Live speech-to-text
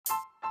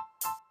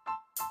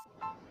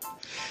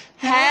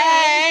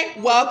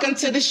Welcome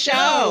to the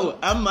show.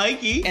 I'm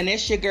Mikey. And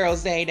it's your girl,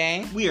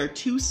 Zayday. We are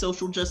two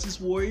social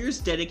justice warriors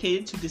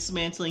dedicated to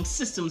dismantling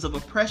systems of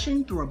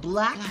oppression through a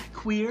black,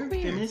 queer,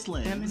 feminist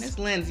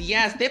lens.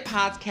 Yes, this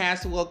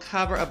podcast will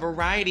cover a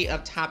variety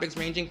of topics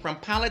ranging from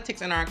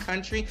politics in our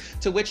country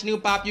to which new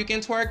bop you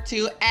can twerk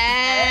to.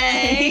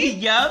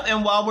 Yup,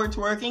 and while we're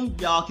twerking,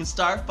 y'all can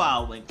start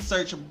following.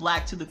 Search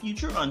Black to the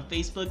Future on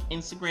Facebook,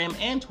 Instagram,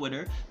 and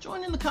Twitter.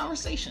 Join in the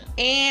conversation.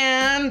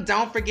 And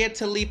don't forget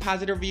to leave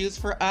positive reviews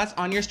for us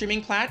on your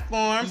streaming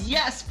platforms.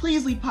 Yes,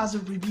 please leave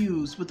positive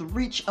reviews. With the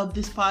reach of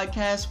this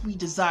podcast, we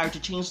desire to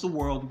change the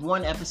world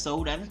one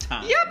episode at a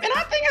time. Yep, and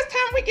I think it's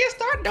time we get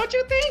started, don't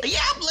you think?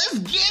 Yep, let's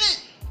get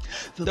it.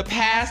 The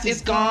past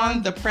is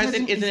gone, the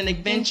present is an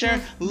adventure.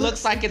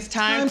 Looks like it's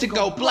time to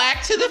go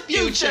black to the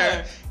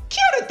future.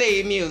 Cue the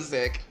theme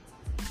music.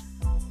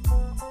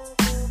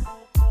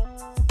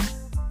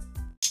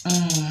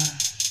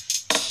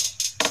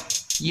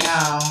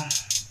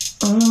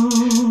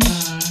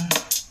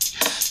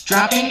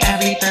 Dropping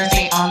every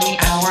Thursday on the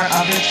hour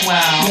of the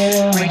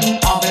 12.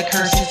 Breaking all the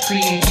curses,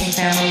 creating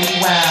family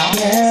well.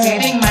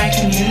 Saving my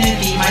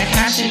community, my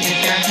passion is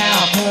their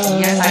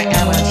help. Yes, I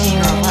am a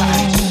T-girl, but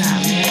I do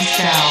not live in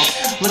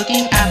stealth.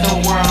 Looking at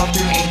the world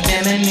through a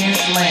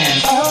feminist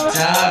lens.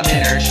 Duh,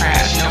 litter,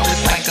 trash, no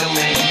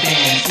recycling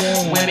bins.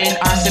 Women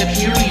are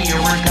superior,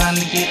 we're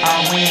gonna get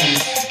our wins.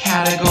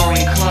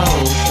 Category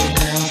closed, the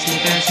girls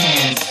get their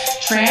tens.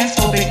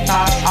 Transphobic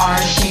thoughts are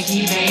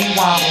shaky, they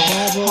wobble.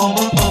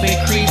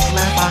 Homophobic creeps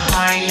left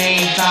behind,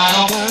 they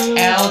dawdle.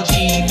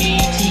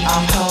 LGBT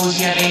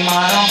opposed, yeah, they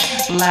model.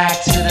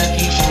 Black to the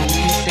future,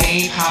 we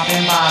stay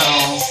popping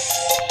bottles.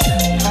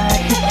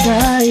 Black is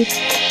bright,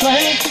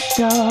 black is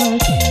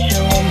dark,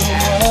 showing the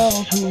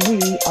world who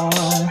we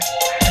are.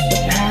 The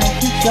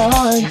past is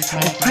gone,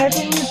 the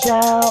present is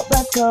out.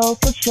 Let's go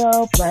for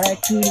show,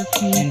 black to the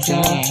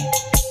future.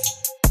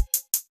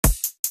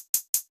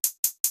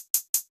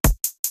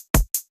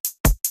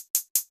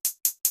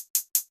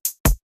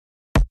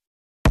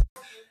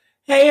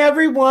 Hey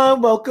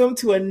everyone, welcome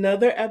to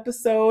another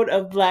episode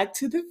of Black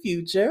to the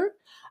Future.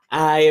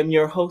 I am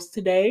your host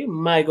today,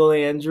 Michael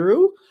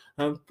Andrew.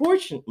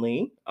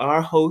 Unfortunately,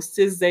 our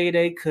hostess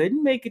Zayday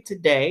couldn't make it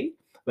today,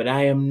 but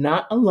I am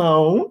not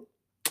alone.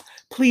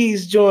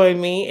 Please join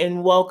me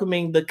in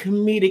welcoming the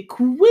comedic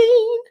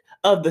queen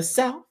of the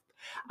South,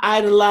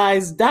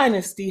 idolized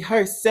dynasty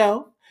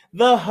herself,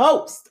 the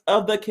host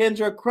of the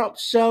Kendra Crump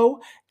Show,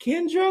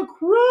 Kendra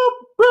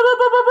Crump. Hello,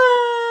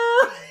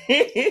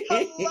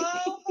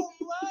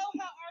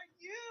 how are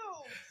you?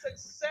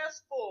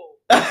 Successful,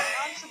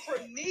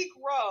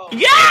 entrepreneur,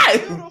 yes!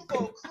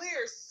 beautiful,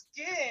 clear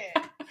skin,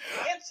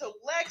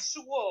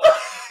 intellectual.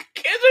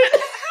 Kendra.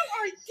 How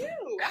are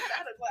you? I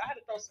had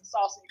to throw some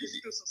sauce in you because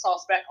you threw some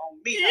sauce back on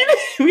me.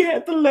 We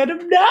had to let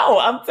him know.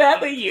 I'm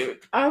telling you.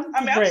 I had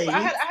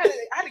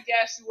to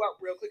gas you up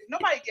real quick. If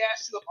nobody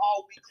gassed you up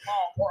all week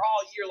long or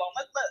all year long,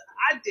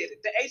 I did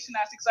it. The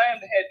H96, I am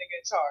the head nigga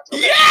in charge.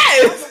 Okay?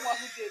 Yes! I'm the one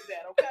who did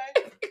that,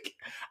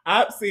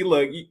 okay? See,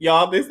 look,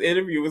 y'all, this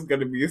interview is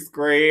going to be a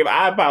scream.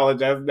 I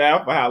apologize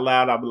now for how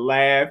loud I'm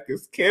laughing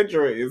because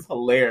Kendra is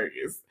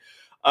hilarious.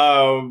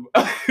 Well,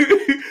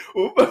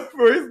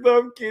 first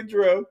up,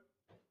 Kendra,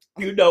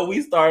 you know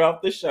we start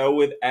off the show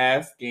with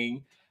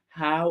asking,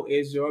 how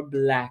is your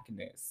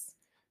blackness?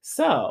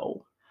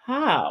 So,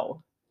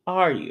 how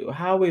are you?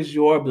 How is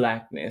your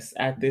blackness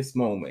at this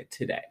moment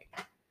today?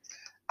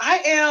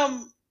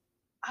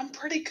 I'm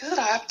pretty good.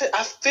 I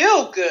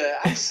feel good.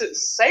 I'm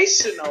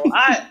sensational.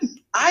 I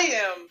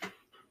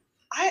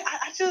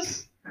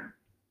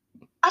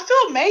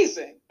feel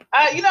amazing.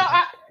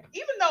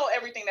 Even though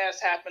everything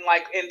that's happened,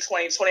 like in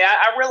 2020,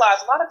 I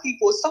realized a lot of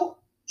people, it's so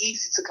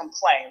easy to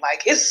complain.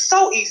 Like, it's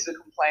so easy to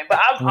complain. But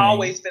I've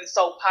always been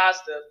so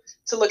positive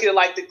to look at it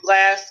like the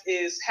glass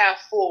is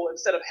half full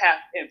instead of half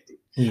empty.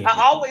 Yeah.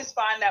 I always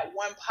find that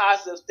one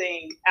positive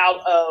thing out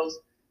of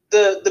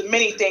the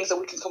many things that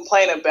we can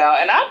complain about.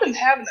 And I've been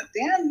having a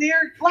damn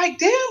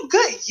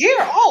good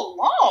year all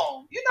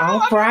along.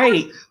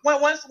 Right.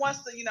 Once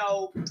the,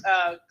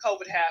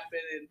 COVID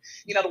happened and,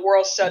 the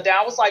world shut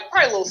down, I was like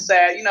probably a little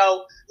sad,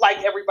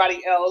 like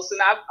everybody else. And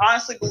I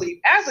honestly believe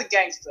as a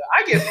gangster,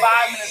 I get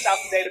 5 minutes out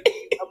the day to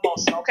be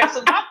emotional. Okay.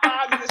 So my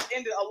 5 minutes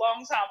ended a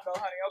long time ago,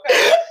 honey.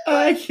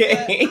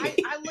 Okay. But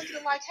I look at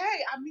it like,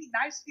 hey, I meet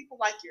nice people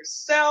like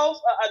yourself,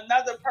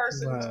 another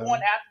person who's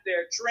going after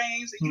their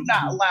dreams, and you're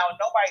not allowing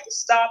nobody to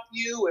stop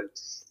you and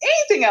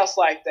anything else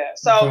like that.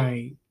 So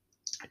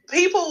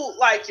people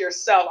like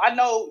yourself, I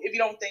know if you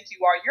don't think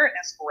you are, you're an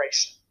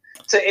inspiration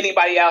to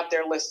anybody out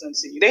there listening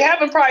to you. They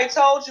haven't probably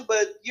told you,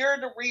 but you're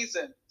the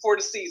reason for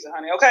the season,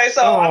 honey. Okay,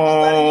 so I'm just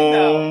letting you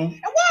know.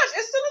 And watch,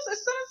 as soon as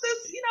this,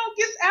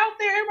 gets out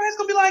there, everybody's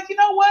gonna be like, you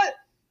know what?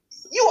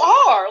 You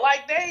are.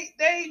 Like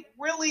they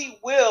really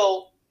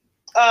will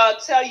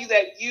tell you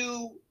that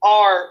you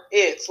are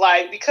it.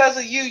 Like, because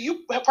of you,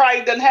 you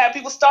probably done have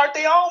people start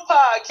their own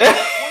podcast.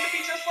 Want to be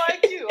just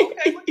like you.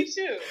 Okay, look at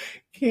you.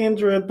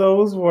 Kendra,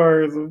 those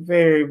words are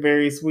very,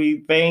 very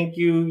sweet. Thank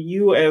you.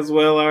 You as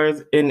well are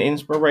an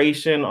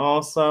inspiration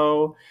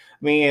also.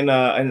 me and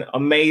an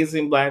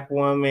amazing Black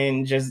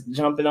woman just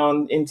jumping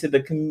on into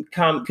the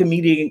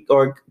comedic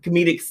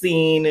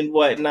scene and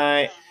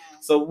whatnot.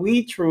 So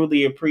we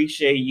truly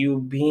appreciate you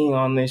being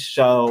on this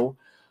show,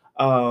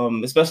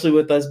 especially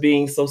with us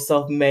being so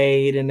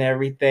self-made and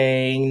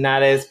everything,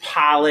 not as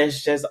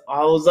polished as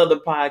all those other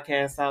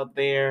podcasts out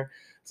there.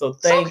 So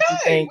thank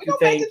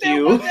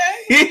you.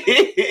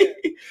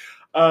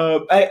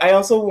 I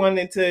also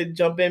wanted to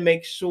jump in,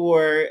 make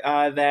sure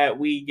that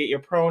we get your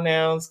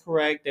pronouns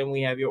correct and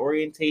we have your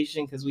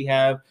orientation, because we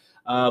have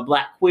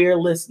Black queer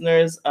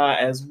listeners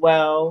as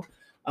well.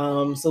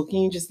 So can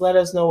you just let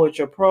us know what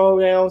your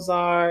pronouns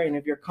are and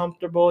if you're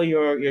comfortable,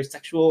 your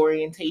sexual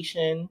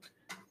orientation?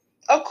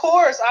 Of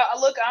course. I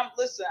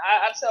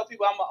tell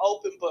people I'm an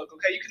open book.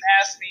 Okay, you can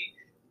ask me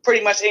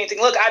pretty much anything.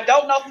 Look, I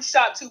don't know who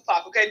shot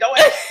Tupac. Okay, don't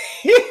ask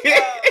me.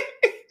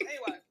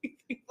 Anyway,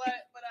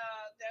 but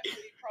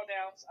definitely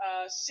pronouns.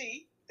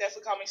 She.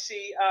 Definitely call me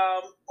she.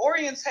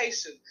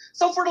 Orientation.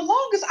 So for the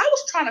longest, I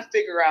was trying to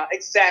figure out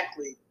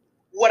exactly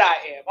what I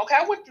am. Okay,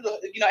 I went through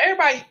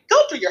everybody go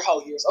through your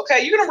whole years.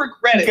 Okay, you're gonna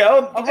regret it.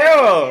 Go through.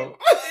 Okay,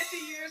 50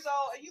 years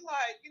old, and you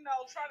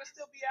trying to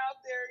still be out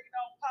there,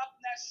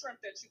 popping that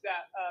shrimp that you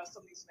got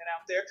some of these men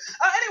out there.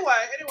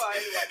 Anyway.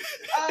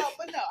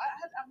 But no, I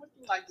went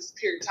through like this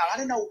period of time. I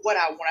didn't know what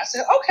I wanted. I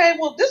said, okay,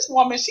 well, this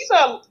woman, she's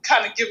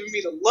kind of giving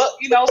me the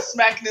look,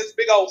 smacking this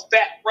big old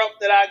fat rump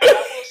that I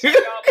got.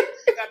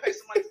 Gotta pay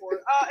some money for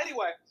it.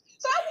 Anyway.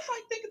 So I was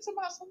like thinking to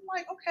myself, I'm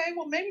like, okay,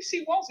 well maybe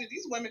she wants me.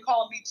 These women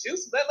calling me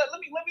juicy. Let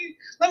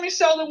me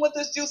show them what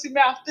this juicy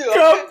mouth do. Okay?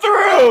 Come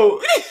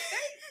through. They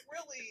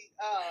really,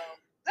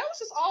 that was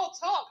just all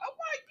talk. I'm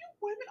like, you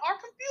women are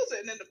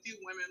confusing. And then the few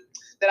women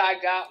that I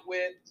got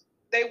with,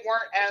 they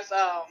weren't as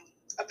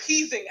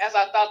appeasing as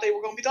I thought they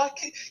were going to be. Like,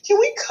 can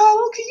we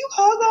cuddle? Can you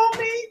hug on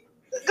me?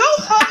 Go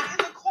hug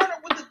in the corner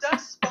with the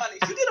Dutch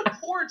bunnies. You did a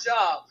poor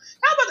job.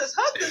 How about this?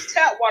 Hug this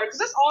tap water, because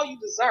that's all you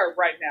deserve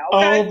right now.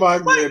 Okay? Oh my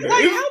goodness!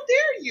 Like, how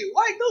dare you?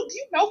 Like, do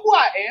you know who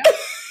I am?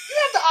 You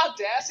have the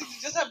audacity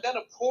to just have done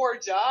a poor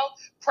job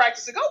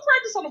practicing. Go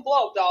practice on the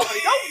blow up doll, honey.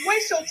 Don't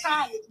waste your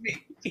time with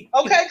me.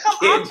 Okay, come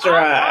on.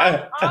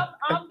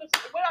 I'm the,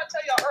 what I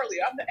tell y'all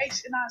earlier, I'm the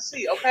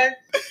HNIC. Okay,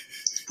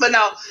 but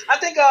no, I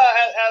think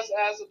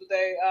as of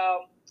today,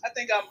 I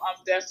think I'm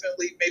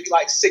definitely maybe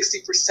like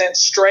 60%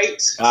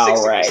 straight. All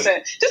 60%. Right.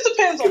 Just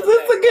depends on the day.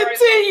 It's a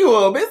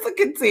continuum. Right? It's a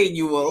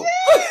continuum.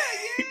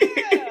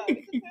 Yeah.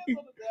 It depends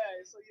on the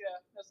day. So yeah,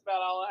 that's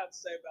about all I have to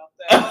say about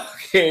that.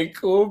 Okay,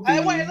 cool. Hey,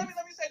 wait, let me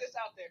say this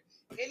out there.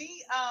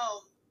 Any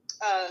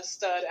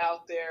stud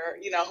out there,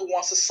 who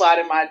wants to slide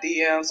in my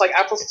DMs, like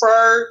I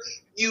prefer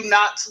you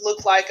not to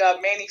look like a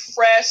Manny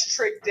Fresh,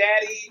 Trick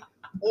Daddy,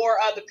 or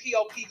the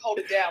POP Hold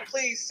It Down.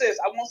 Please, sis,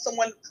 I want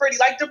someone pretty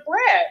like the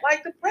Brat.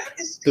 Like the Brat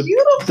is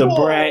beautiful. The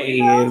Brat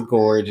is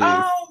gorgeous.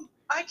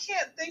 I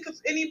can't think of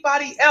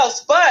anybody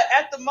else, but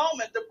at the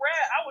moment, the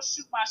Brat, I would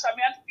shoot my shot. I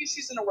mean, I think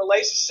she's in a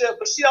relationship,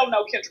 but she don't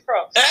know Kendra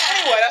Crow.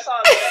 Anyway, that's all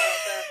I'm saying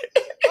about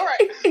that. All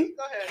right,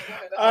 go ahead.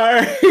 All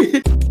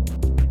right.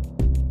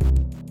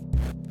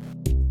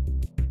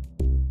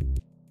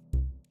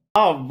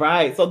 All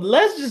right, so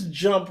let's just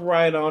jump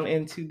right on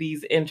into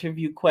these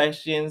interview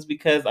questions,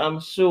 because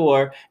I'm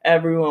sure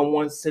everyone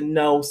wants to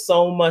know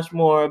so much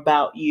more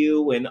about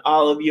you and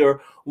all of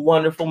your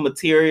wonderful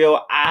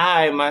material.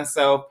 I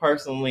myself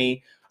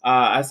personally,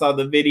 I saw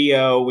the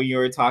video when you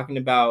were talking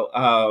about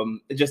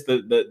just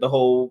the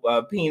whole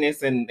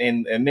penis and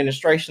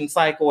administration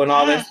cycle and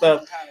all that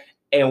stuff.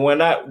 And when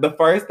the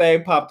first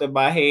thing popped in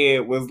my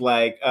head was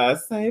like,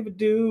 save a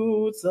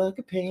dude, suck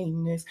a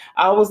penis.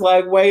 I was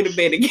like, wait a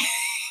minute.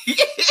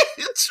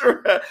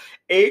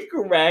 It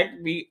cracked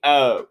me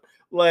up.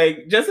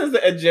 Like, just as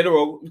a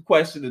general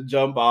question to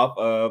jump off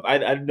of,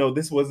 I know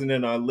this wasn't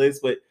in our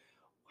list, but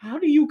how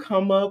do you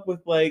come up with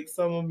like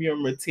some of your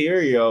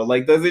material?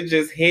 Like, does it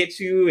just hit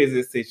you? Is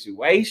it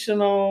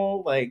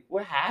situational? Like,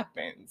 what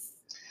happens?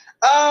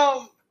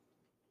 A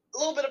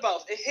little bit of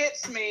both. It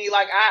hits me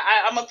like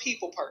I'm a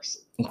people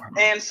person,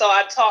 and so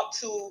I talk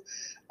to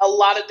a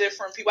lot of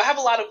different people. I have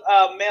a lot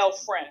of male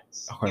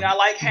friends. Okay. I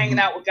like hanging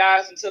out with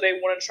guys until they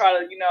want to try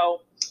to,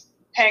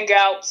 hang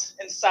out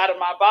inside of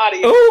my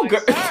body. Oh,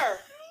 like, sir,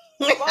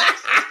 the box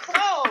is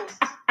closed.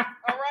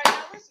 All right,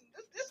 now listen,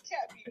 this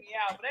cat beat me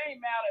out, but they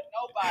ain't mad at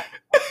nobody.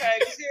 Okay,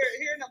 because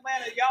here in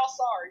Atlanta, y'all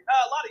sorry.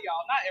 A lot of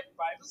y'all, not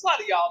everybody, but there's a lot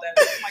of y'all that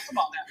like,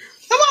 come on now.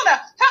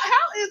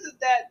 How is it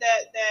that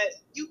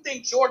you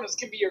think Jordans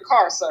can be your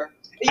car, sir?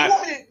 And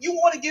you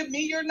want to give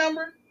me your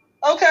number?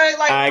 Okay,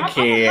 like I'm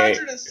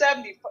 170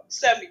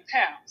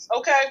 pounds.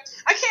 Okay,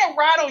 I can't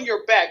ride on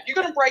your back. You're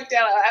gonna break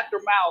down after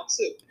mile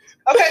 2.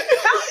 Okay,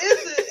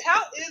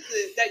 how is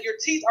it that your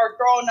teeth are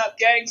throwing up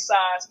gang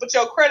signs, but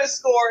your credit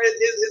score is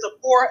a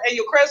 4, and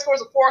your credit score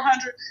is a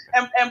 400,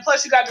 and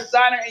plus you got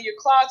designer in your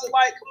closet?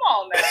 Like, come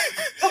on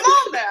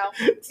now,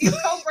 East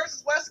Coast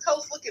versus West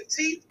Coast looking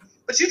teeth,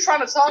 but you trying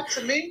to talk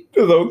to me?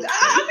 I mean, I just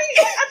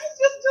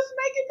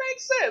make it make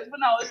sense. But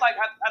no, it's like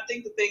I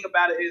think the thing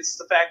about it is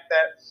the fact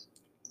that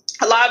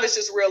a lot of it's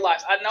just real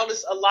life. I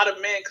notice a lot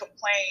of men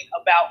complain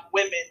about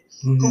women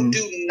who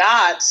do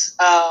not,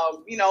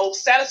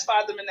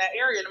 satisfy them in that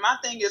area. And my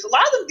thing is, a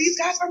lot of them, these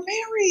guys are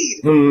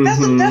married.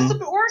 That's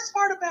the worst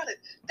part about it.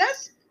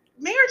 That's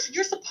marriage.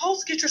 You're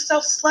supposed to get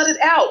yourself slutted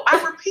out.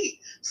 I repeat,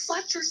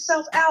 slut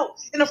yourself out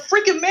in a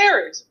freaking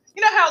marriage.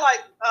 You know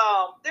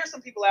how there's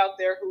some people out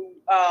there who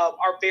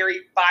are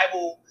very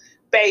Bible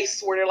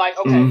based, where they're like,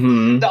 okay,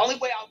 the only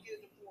way I'll get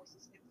a divorce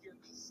is if you're,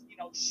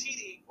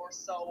 cheating or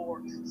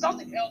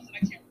something else that I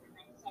can't remember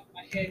off the top of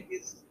my head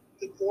is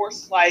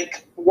divorce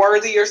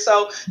worthy or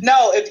so.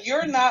 No, if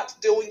you're not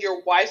doing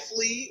your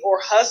wifely or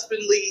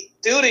husbandly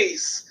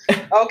duties,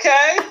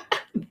 okay,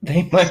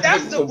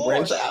 that's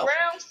divorce.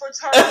 Grounds for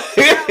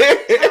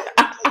termination.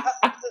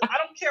 I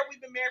don't care if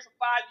we've been married for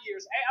 5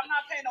 years. Hey, I'm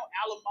not paying no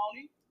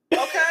alimony.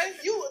 Okay,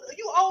 you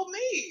owe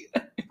me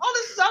all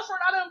this suffering.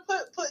 I done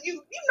put you.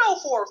 You know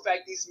for a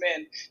fact these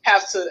men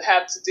have to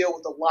deal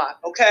with a lot.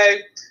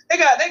 Okay, they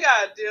got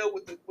to deal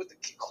with the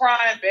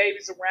crying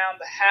babies around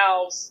the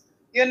house.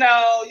 They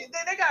got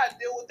to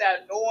deal with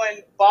that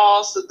annoying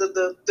boss,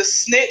 the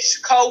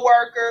snitch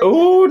coworker.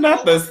 Ooh,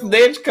 not the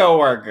snitch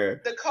coworker.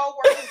 The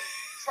coworker who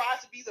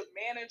tries to be the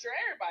manager.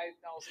 Everybody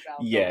knows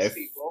about those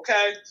people.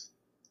 Okay,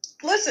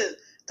 listen.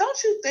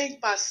 Don't you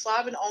think by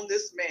slobbing on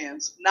this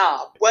man's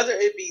knob, whether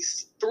it be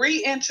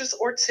 3 inches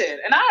or 10,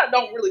 and I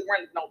don't really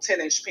run no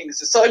 10-inch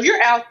penises. So if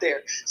you're out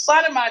there,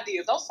 slide in my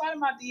DMs. Don't slide in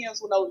my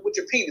DMs with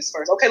your penis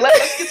first. Okay,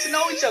 let's get to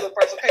know each other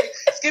first. Okay,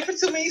 skipping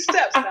too many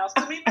steps now. It's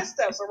too many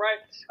missteps. All right.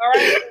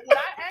 When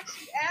I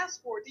actually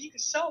ask for it, then you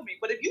can show me.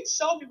 But if you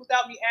show me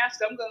without me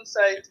asking, I'm gonna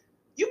say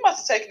you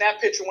must have taken that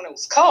picture when it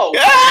was cold.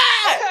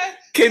 Okay.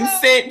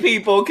 Consent,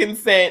 people,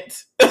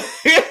 consent.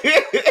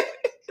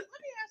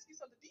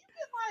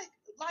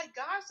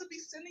 Guys to be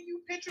sending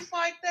you pictures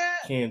like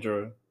that?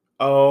 Kendra.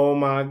 Oh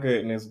my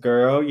goodness,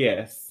 girl.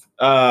 Yes.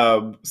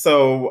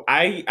 So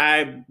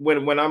I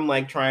when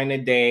I'm trying to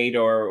date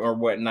or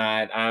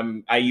whatnot,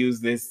 I use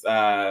this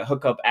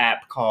hookup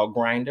app called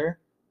Grindr.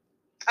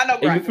 I know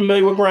Grindr. Are you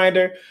familiar with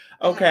Grindr?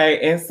 Okay,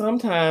 and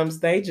sometimes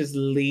they just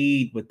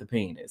lead with the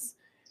penis.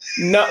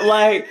 Not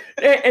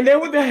and then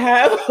when they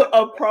have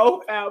a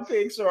profile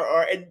picture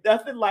or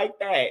nothing like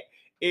that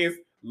is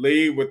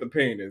lead with the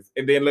penis,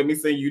 and then let me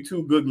send you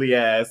 2 googly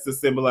eyes to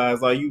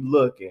symbolize are you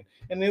looking.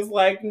 And it's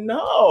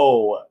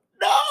no,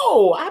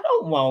 I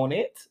don't want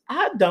it.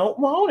 I don't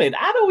want it.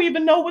 I don't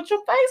even know what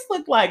your face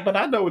look like, but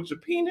I know what your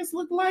penis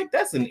look like.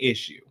 That's an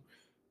issue.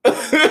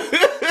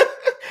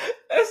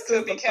 That's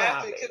could be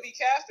catfish. Could be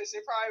catfish.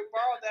 They probably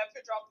borrowed that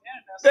picture off the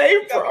internet.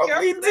 They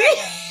probably did.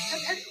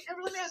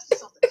 Let me ask you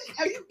something.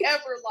 Have you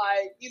ever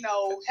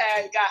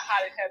got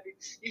hot and heavy?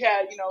 You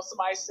had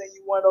somebody send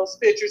you one of those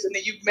pictures, and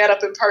then you met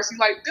up in person.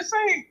 You're like, this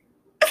ain't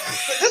what I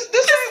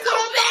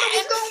thought it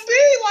was gonna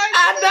be.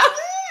 I know.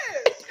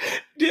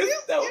 This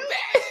so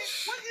bad.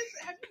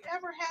 Have you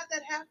ever had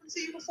that happen to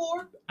you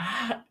before?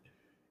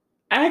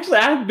 Actually,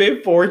 I've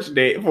been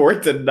fortunate for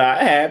it to not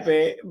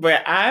happen,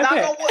 but I've knock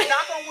on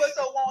wood,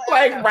 so it won't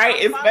happen.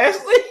 Right,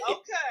 especially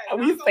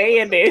we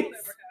saying this.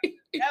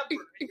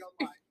 Ever in your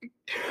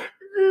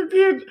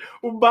life.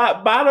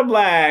 But bottom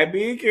line,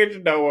 me and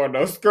Kendra don't want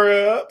no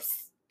scrubs.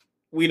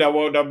 We don't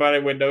want nobody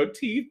with no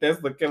teeth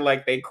that's looking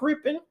like they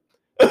crippin'.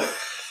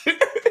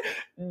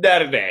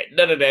 None of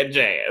that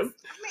jazz. I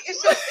mean,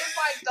 it's like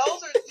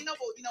those are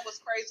what's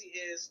crazy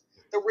is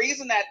the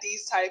reason that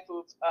these type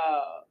of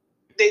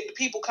the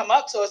people come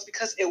up to us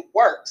because it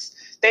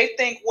works. They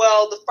think,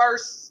 well, the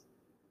first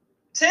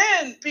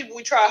 10 people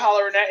we try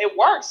hollering at, it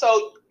works.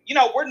 So,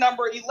 we're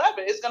number 11.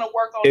 It's going to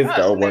work on us.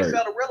 And they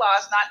fail to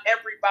realize not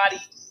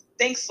everybody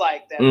thinks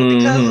like that. But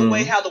because of the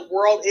way how the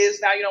world is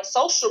now,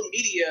 social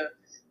media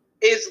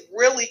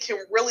can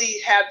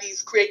really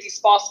create these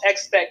false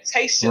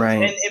expectations.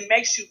 Right. And it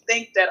makes you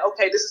think that,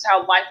 okay, this is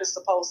how life is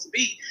supposed to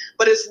be.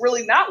 But it's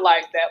really not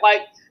like that.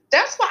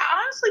 That's why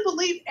I honestly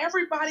believe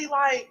everybody,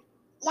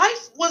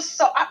 life was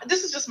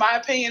this is just my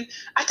opinion.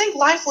 I think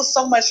life was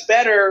so much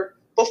better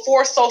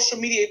before social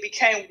media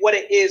became what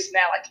it is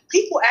now.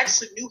 People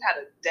actually knew how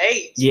to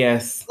date.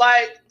 Yes.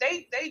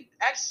 They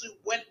actually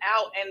went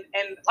out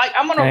and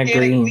I'm an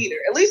organic leader.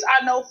 At least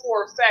I know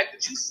for a fact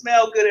that you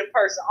smell good in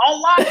person.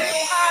 Online, you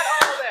don't hide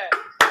all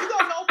that. You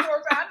don't know for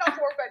a fact. I know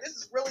for a fact this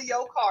is really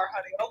your car,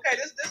 honey. Okay,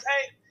 this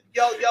ain't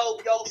yo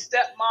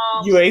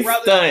stepmom's you ain't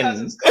brother's stunned.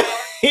 Cousin's car.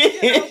 Something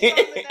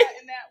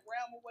in that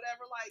realm or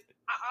whatever.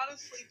 I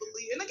honestly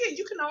believe, and again,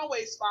 you can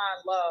always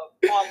find love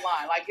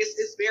online.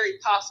 It's very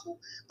possible.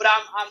 But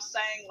I'm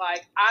saying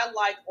I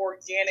like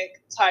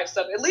organic type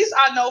stuff. At least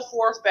I know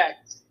for a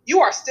fact you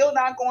are still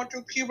not going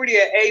through puberty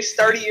at age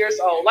 30 years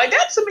old.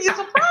 That to me is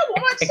a problem.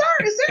 I'm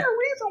sir, is there a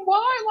reason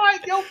why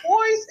your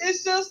voice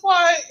is just am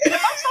I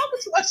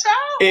talking to a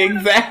child?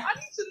 Exactly. I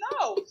need to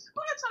know.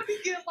 I'm not trying to be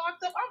getting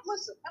locked up. I'm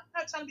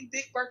not trying to be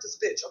Big Bertha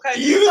Stitch, okay? I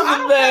need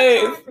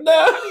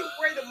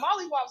ready to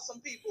mollywop some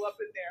people up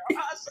in there.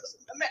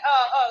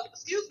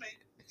 Excuse me.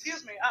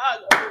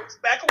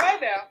 Back away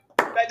now.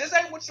 This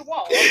ain't what you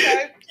want,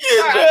 okay?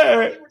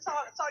 Yeah. You were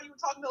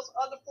talking to those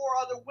 4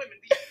 other women.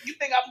 You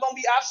think I'm gonna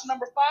be option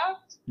number 5?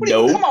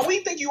 Nope. Come on, what do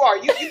you think you are?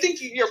 You think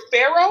you're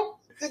Pharaoh?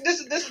 This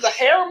is a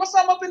harem or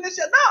something up in this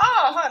shit? No,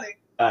 honey.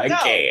 I No.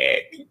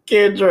 can't.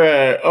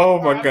 Kendra, oh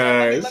my All right,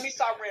 gosh. let me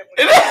stop rambling.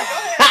 Go ahead.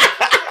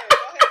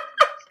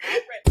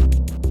 I'm ready.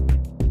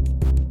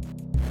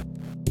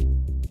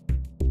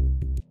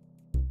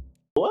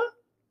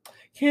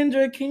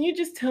 Kendra, can you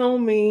just tell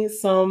me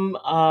some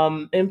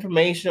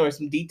information or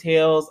some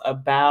details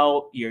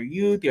about your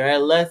youth, your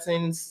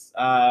adolescence,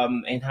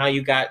 and how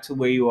you got to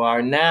where you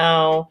are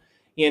now?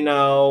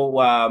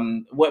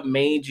 What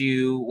made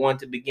you want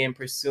to begin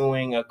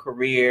pursuing a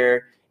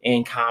career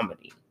in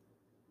comedy?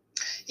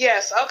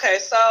 Yes. Okay.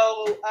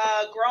 So,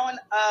 growing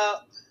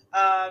up,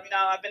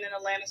 I've been in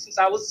Atlanta since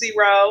I was 0.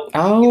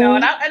 Oh.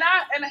 And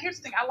here's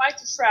the thing: I like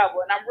to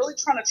travel, and I'm really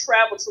trying to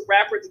travel to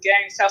Rapper the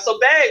Gang's house. So,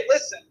 babe,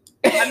 listen.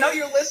 I know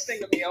you're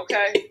listening to me,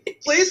 okay?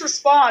 Please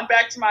respond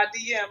back to my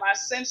DM I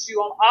sent you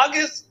on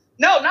August.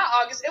 No, not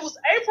August. It was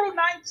April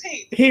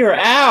 19th. Here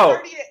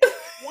out.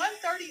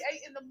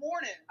 1:38 in the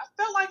morning. I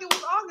felt like it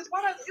was August.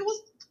 It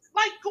was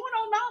like going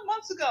on 9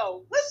 months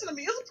ago. Listen to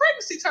me. It's a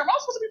pregnancy term. I'm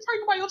supposed to be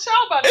pregnant by your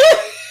child by now.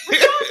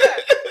 Respond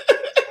back.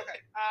 Okay.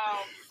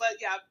 But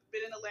yeah, I've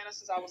been in Atlanta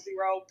since I was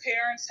 0.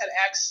 Parents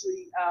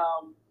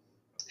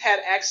had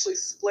actually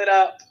split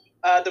up.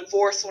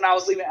 Divorced when I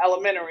was leaving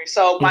elementary,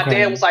 so my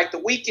dad was like the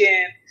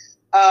weekend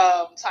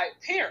type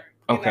parent,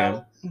 you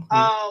know.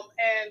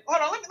 And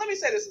hold on, let me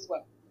say this as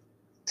well.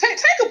 Take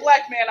a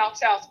black man off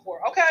child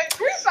support, okay?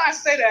 The reason I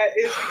say that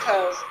is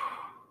because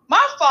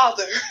my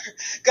father,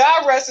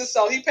 God rest his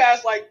soul, he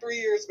passed like 3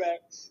 years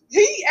back.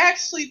 He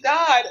actually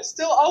died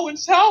still owing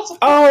child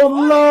support. Oh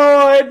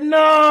Lord,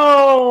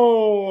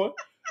 no!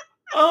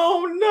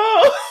 Oh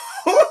no!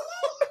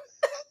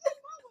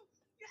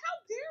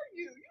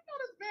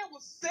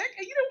 Was sick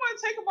and you didn't want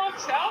to take him off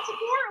child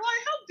support?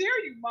 Like, how dare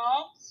you,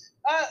 Mom?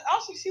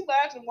 Also, she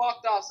laughed and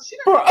walked off, so she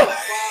didn't really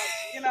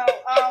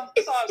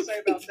that's all I would say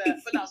about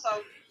that. But no,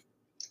 so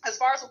as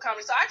far as with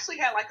comedy, so I actually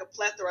had like a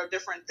plethora of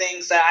different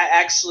things that I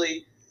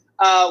actually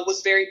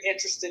was very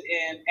interested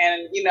in.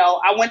 And,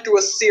 I went through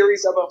a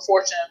series of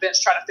unfortunate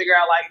events trying to figure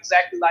out like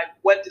exactly like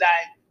what did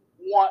I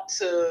want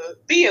to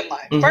be in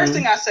life. First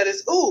thing I said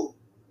is,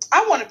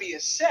 I want to be a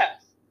chef.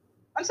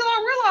 Until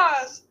I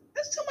realized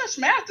there's too much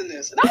math in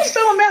this. And I was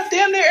failing math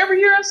damn near every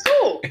year in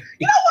school.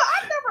 You know what?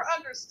 I never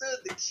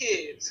understood the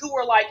kids who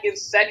were like in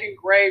 2nd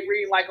grade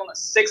reading like on a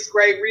 6th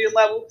grade reading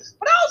level.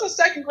 When I was in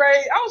 2nd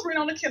grade, I was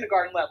reading on the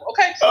kindergarten level.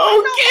 Okay? I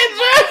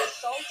was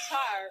so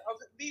tired of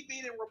me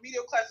being in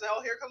remedial classes. Oh,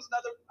 here comes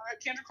another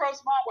Kendra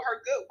Crow's mom with her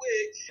good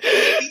wig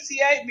and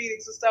PTA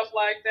meetings and stuff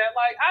like that.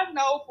 Like, I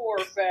know for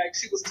a fact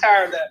she was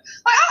tired of that.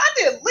 Like, I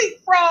did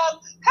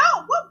leapfrog.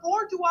 What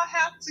more do I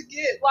have to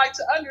get like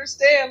to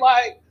understand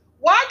like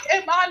why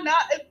am I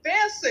not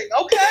advancing?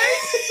 Okay?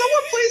 Can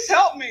someone please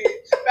help me?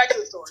 Back to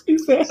the story.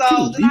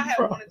 So then I had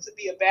wanted to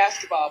be a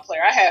basketball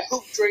player. I had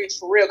hoop dreams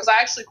for real. Because I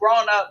actually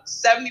growing up,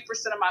 70%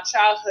 of my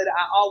childhood,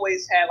 I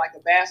always had like a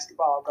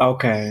basketball goal.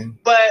 Okay.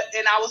 But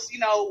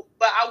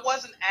I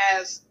wasn't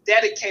as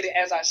dedicated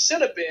as I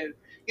should have been.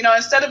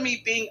 Instead of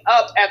me being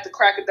up at the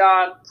crack of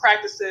dawn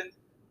practicing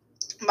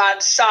my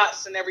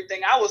shots and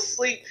everything, I was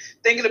asleep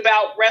thinking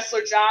about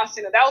Wrestler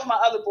Johnson, and that was my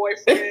other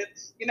boyfriend.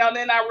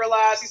 Then I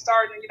realized he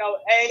started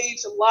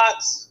age a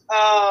lot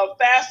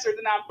faster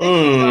than I'm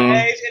thinking he's gonna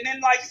age, and then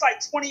like he's like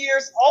 20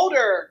 years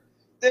older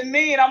than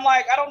me, and I'm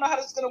like, I don't know how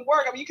this is gonna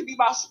work. I mean, you could be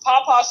my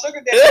papa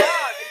sugar daddy, and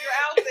you're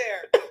out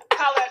there.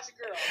 Holla at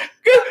your girl.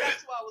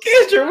 That's what I was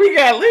Kendra,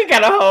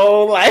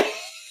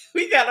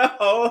 we got a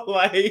whole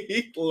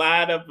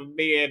lineup of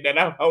men that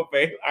I'm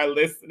hoping are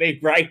listening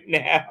right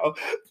now.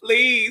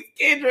 Please,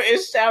 Kendra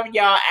is shouting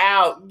y'all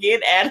out.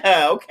 Get at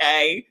her,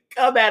 okay?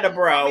 Come at her,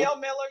 bro. Romeo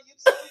Miller, you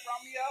too,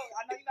 Romeo.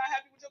 I know you're not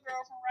happy with your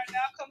girlfriend right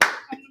now. Come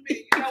to me.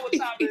 You know what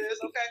time it is,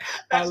 okay?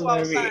 Back to what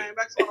I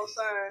was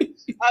saying.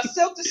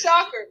 Silk the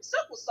Shocker.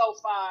 Silk was so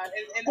fine.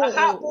 And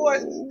Hot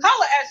Boys,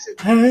 holla at you.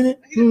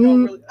 He didn't know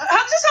really.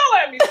 Just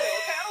holla at me, okay?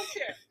 I don't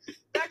care.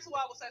 Back to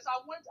what I was saying. So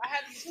I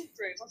had these hoop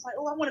dreams. I was like, I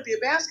want to be a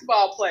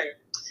basketball player.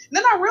 And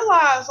then I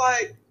realized,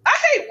 like, I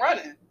hate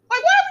running. Like,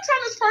 why every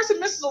time this person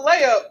misses a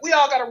layup, we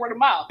all got to run a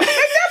mile? Make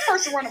that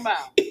person run a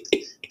mile.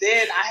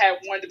 Then I had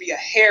wanted to be a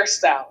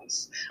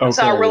hairstylist.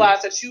 Until I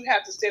realized that you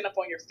have to stand up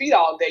on your feet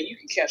all day. You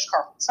can catch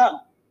carpal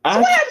tunnel. So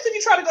what happens if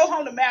you try to go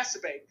home to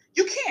masturbate?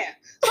 You can't.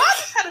 So I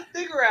just had to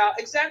figure out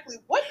exactly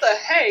what the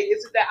hey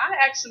is it that I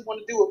actually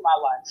want to do with my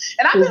life.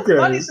 And I've been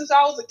funny since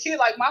I was a kid.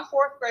 Like my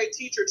 4th grade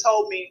teacher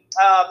told me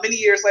many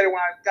years later when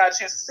I got a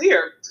chance to see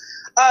her,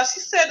 she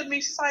said to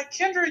me, she's like,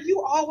 Kendra,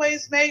 you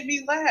always made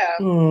me laugh.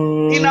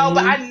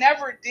 But I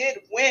never did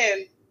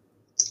win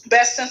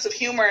best sense of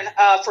humor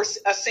for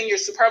a senior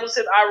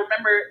superlative. I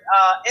remember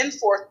in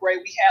 4th grade,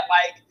 we had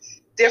like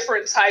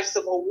different types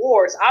of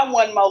awards. I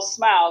won most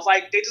smiles.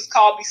 Like they just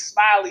called me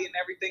Smiley and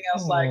everything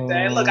else like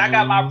that. And look, I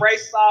got my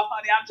braces off,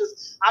 honey.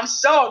 I'm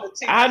showing the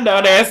team. I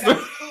know that's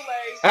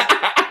Kool-Aid. Like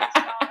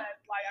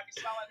I be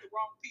sound like the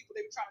wrong people.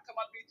 They be trying to come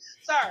up to me.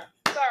 Sir,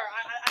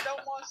 I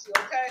don't want you,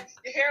 okay?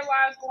 Your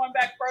hairline's going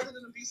back further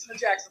than the Beast and the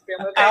Jackson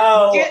family, okay?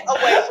 Get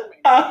away from me.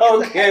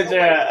 Oh,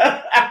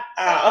 Kendra.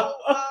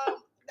 So,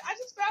 I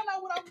just found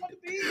out what I want to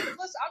be.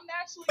 Listen, I'm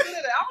naturally good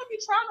at it. I don't be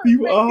trying to You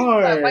make people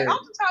are. laugh. Like,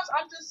 oftentimes,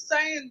 I'm just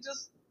saying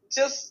just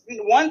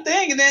one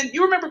thing, and then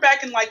you remember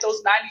back in like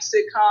those 90s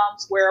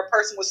sitcoms where a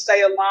person would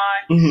say a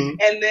line,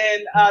 and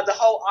then the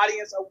whole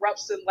audience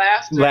erupts in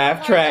laughter.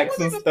 Laugh tracks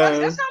and stuff. Funny.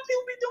 That's how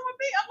people be doing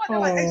me. I'm like, they're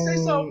like, hey,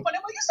 say something funny.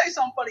 Well, you say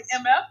something funny,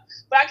 MF,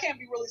 but I can't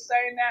be really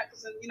saying that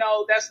because then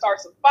that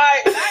starts a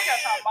fight, and I ain't got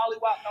time to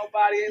mollywop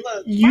nobody. Hey,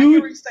 look, my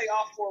earrings stay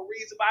off for a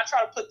reason, but I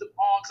try to put them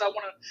on because I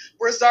want to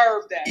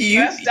reserve that.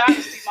 That's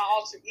Dynasty, my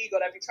alter ego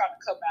that be trying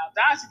to come out.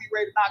 Dynasty be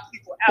ready to knock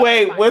people out.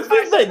 Wait, what's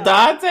this like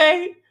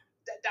Dante?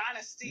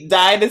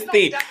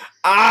 Dynasty.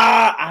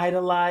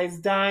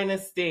 Idolized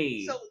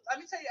Dynasty. So let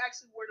me tell you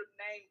actually where the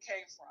name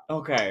came from.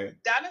 Okay.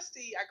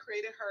 Dynasty, I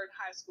created her in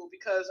high school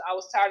because I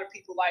was tired of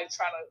people like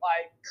trying to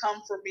like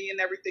come for me and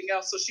everything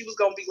else. So she was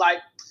gonna be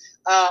like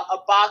a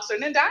boxer,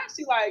 and then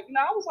Dynasty, like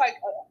I was like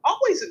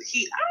always in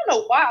heat. I don't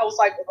know why I was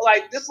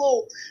like this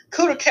little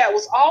cooter cat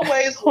was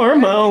always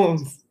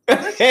hormones.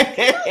 Listen, they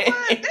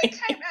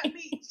came at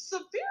me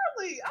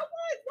severely. I'm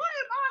like, why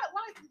am I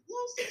like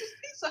Little Caesar's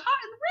Pizza hot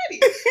and ready?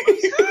 I'm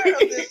tired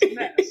of this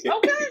mess.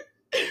 Okay.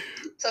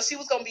 So she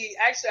was gonna be.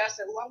 Actually, I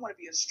said, "Well, I want to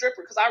be a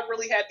stripper," because I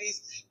really had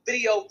these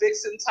video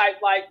vixen type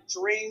like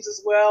dreams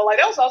as well. Like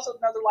that was also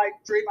another like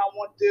dream I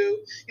want to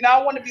do.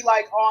 I want to be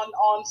like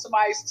on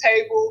somebody's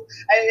table.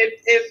 And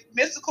if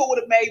Mystical would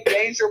have made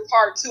Danger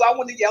Part 2, I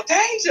wanted to yell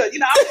Danger. I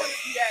wanted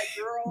to be that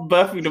girl.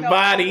 Buffy the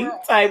Body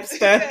type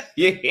stuff.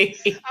 Yeah.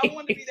 I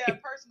wanted to be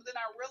that person, but then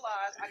I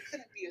realized I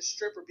couldn't be a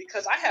stripper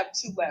because I have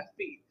 2 left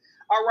feet.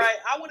 All right,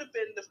 I would have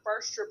been the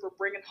first stripper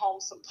bringing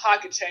home some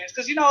pocket change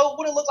because it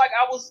would have looked like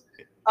I was,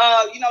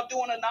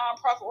 doing a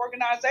nonprofit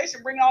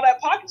organization, bringing all that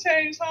pocket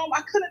change home.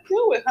 I couldn't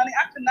do it, honey.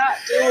 I could not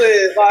do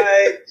it.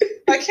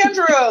 Like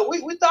Kendra,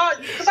 we thought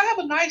because I have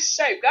a nice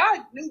shape. God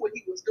knew what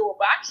He was doing,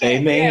 but I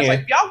can't dance.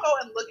 Like y'all go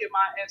and look at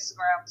my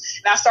Instagram,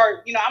 and I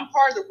start. I'm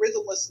part of the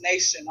Rhythmless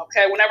Nation.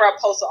 Okay, whenever I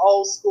post an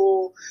old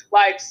school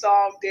like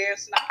song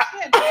dancing, I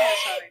can't dance,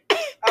 honey.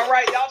 All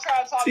right, y'all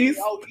try to talk to me.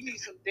 Oh, you need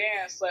some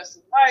dance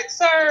lessons. Like,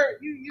 sir,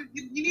 you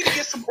need to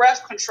get some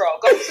breath control.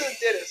 Go to the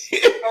dentist.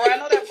 All right, I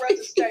know that breath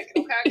is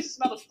stinking. Okay, I can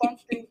smell the funk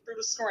through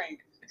the screen.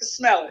 I can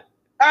smell it.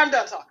 I'm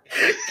done talking.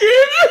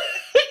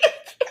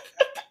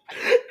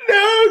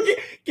 No,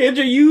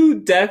 Kendra, you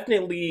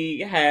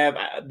definitely have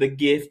the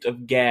gift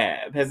of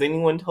gab. Has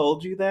anyone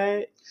told you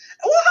that?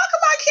 Well, how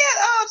come I can't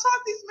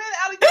talk these men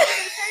out of your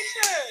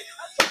medication?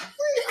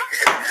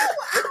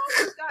 I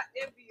always got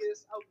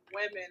envious of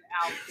women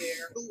out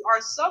there who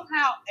are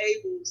somehow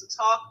able to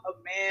talk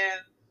a man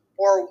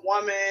or a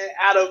woman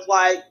out of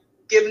like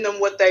giving them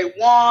what they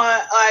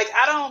want. Like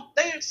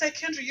they say,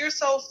 Kendra, you're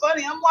so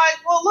funny. I'm like,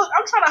 well, look,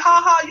 I'm trying to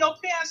ha-ha your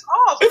pants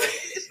off.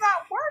 It's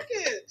not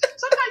working.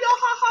 Sometimes y'all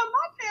ha-ha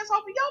my pants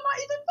off and y'all not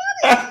even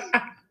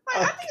funny. I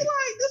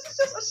mean, this is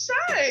just a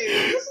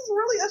shame. This is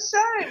really a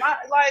shame.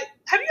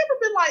 Have you ever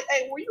been like,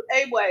 hey, were you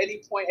able at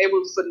any point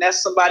to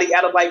finesse somebody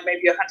out of like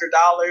maybe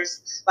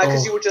 $100? Like,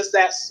 because you were just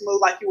that smooth,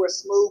 like you were a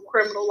smooth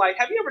criminal. Like,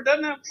 have you ever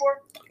done that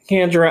before?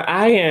 Kendra,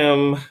 I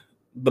am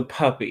the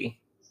puppy.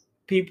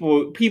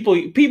 People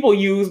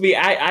use me.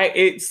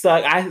 I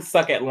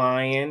suck at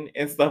lying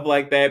and stuff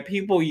like that.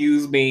 People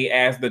use me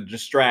as the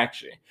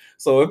distraction.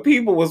 So if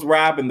people was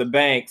robbing the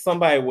bank,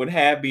 somebody would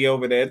have me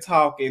over there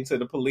talking to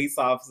the police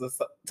officers,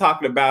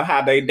 talking about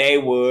how their day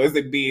was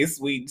and being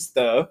sweet and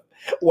stuff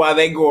while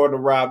they going to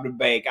rob the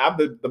bank. I'm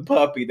the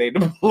puppy they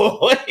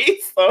deploy.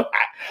 So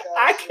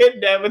I can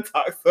never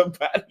talk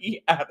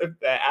somebody out of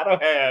that. I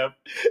don't have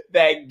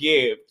that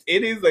gift.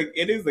 It is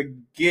a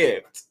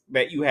gift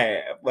that you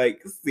have.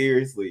 Like,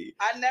 seriously.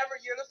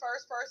 You're the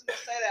first person to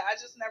say that. I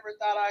just never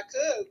thought I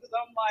could because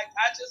I'm like,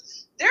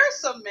 there's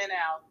some men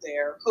out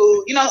there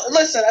who,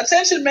 listen,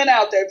 attention men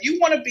out there. If you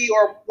want to be,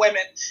 or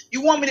women,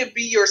 you want me to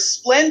be your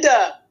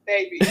Splenda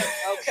baby,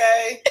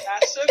 okay?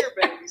 Not sugar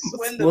baby,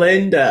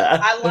 Splenda.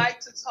 I like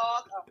to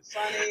talk. I'm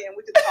funny, and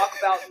we can talk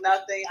about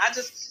nothing.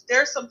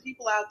 There are some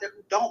people out there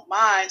who don't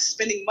mind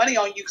spending money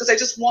on you because they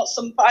just want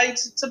somebody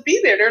to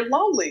be there. They're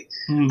lonely.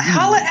 Mm-hmm.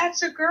 Holla at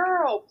your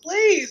girl,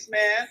 please,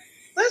 man.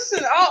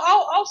 Listen,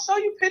 I'll show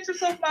you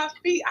pictures of my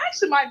feet. I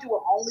actually might do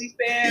an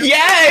OnlyFans.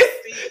 Yes.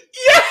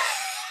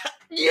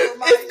 Yes.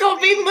 It's gonna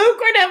be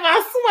lucrative.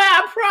 I swear.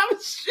 I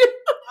promise you.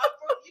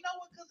 You know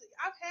what? Because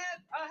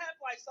I have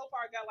like so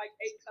far I got like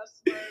 8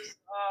 customers,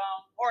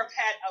 or I've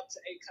had up to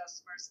 8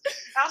 customers.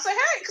 And I'll say,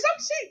 hey, because I'm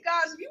cheap,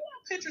 guys. If you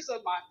want pictures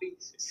of my feet,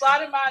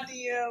 slide in my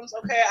DMs.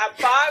 Okay, I'm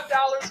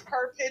 $5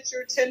 per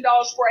picture, $10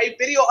 for a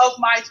video of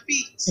my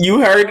feet.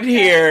 You heard it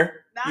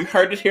here. You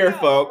heard it here,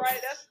 folks.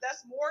 Right,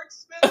 that's more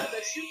expensive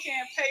that you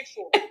can't pay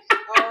for.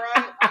 All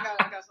right, I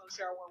got something to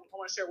share. I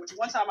want to share with you.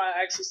 One time I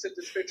actually sent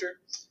this picture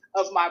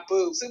of my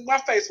boobs. My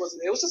face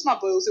wasn't. It was just my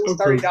boobs. It was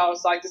 $30.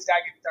 Like, this guy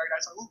gave me $30.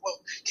 Like, well,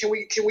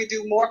 can we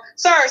do more?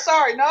 Sorry,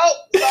 no,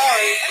 sorry.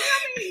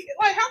 I mean,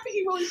 Like, how can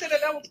he really say that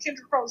was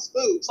Kendra Crow's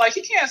boobs? Like,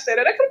 he can't say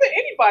that. That could have been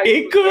anybody.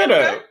 It could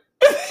have.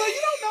 So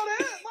you don't know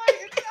that. Like,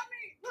 I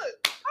mean, look,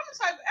 I'm the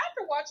type,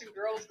 after watching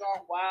Girls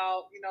Gone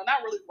Wild,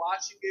 not really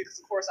watching it, because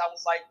of course I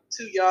was like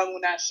too young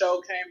when that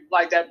show came,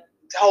 like that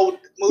whole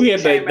movie We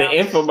had came the out.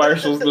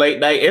 infomercials, late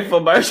night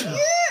infomercials.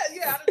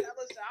 Yeah.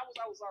 Listen,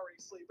 I was already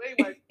asleep. But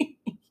anyway,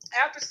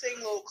 after seeing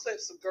little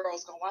clips of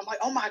Girls Gone Wild, I'm like,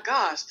 oh my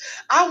gosh,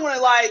 I want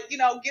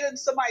to get in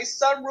somebody's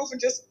sunroof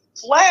and just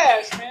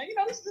flash, man.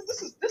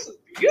 This is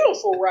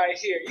beautiful right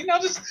here.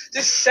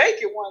 Just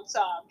shake it one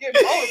time, get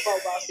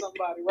motorboat by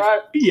somebody,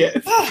 right?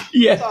 Yes.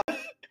 Yeah.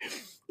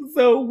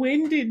 So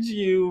when did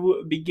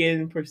you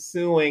begin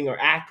pursuing or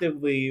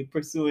actively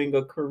pursuing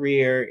a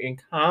career in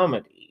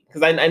comedy?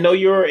 Because I know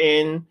you're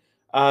in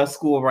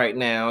school right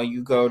now.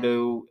 You go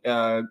to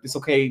it's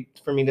okay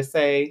for me to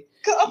say.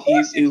 Of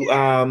course you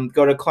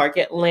go to Clark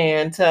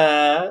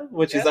Atlanta,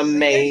 which is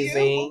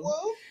amazing.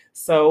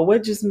 So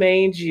what just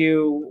made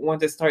you want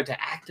to start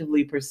to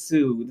actively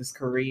pursue this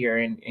career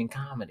in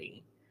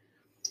comedy?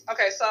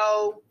 Okay,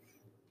 so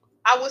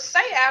I would say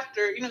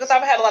after, because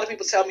I've had a lot of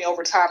people tell me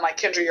over time, like,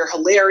 Kendra, you're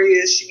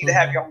hilarious. You need to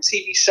have your own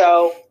TV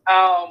show.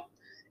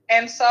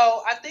 And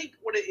so I think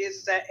what it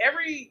is that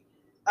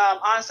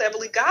honestly, I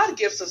believe God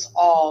gives us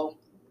all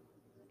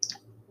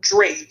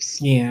dreams.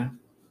 Yeah.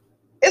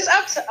 It's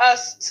up to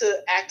us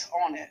to act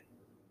on it,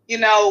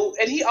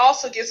 and he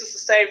also gives us the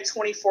same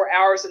 24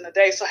 hours in the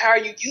day. So how are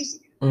you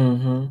using it?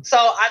 Mm-hmm. So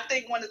I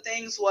think one of the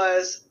things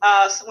was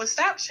when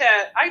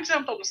Snapchat, I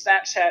jumped on the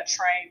Snapchat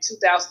train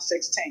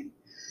 2016.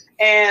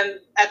 And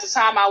at the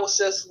time I was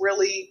just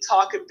really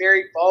talking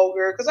very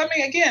vulgar. Because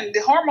again, the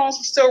hormones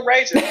were still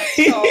raging.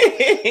 So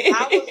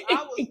I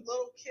was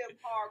Little Kim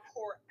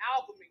hardcore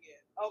albuming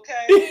it.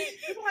 Okay.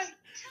 People like,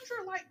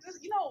 Kendra, like,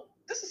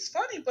 this is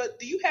funny, but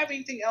do you have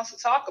anything else to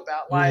talk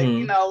about? Like,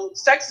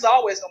 sex is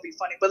always going to be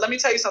funny. But let me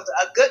tell you something.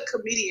 A good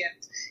comedian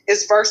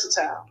is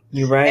versatile.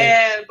 You're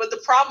right. But the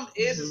problem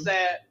is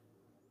that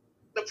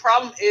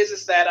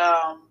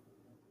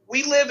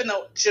we live in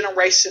a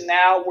generation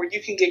now where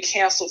you can get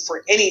canceled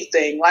for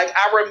anything. Like,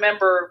 I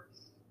remember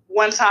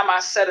one time I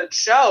said a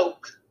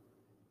joke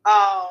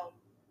on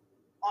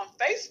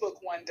Facebook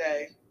one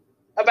day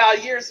about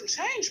a year and some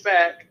change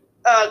back,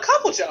 a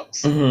couple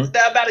jokes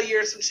about a year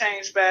and some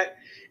change back.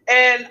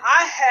 And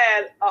I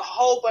had a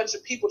whole bunch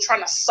of people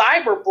trying to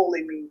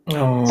cyberbully me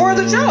for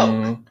the joke.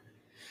 And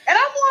I'm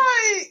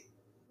like,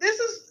 this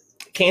is...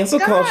 Cancel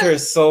culture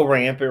is so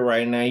rampant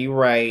right now. You're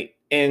right.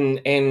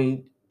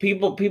 And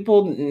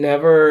people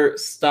never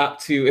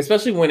stop to,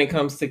 especially when it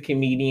comes to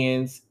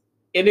comedians,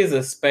 it is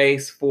a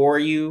space for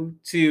you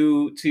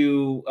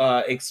to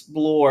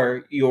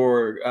explore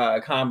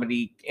your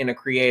comedy in a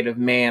creative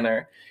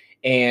manner.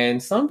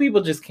 And some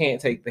people just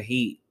can't take the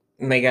heat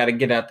and they got to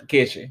get out the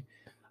kitchen.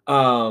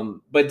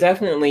 But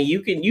definitely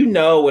you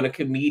know when a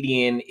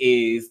comedian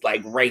is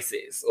like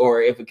racist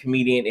or if a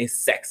comedian is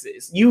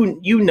sexist,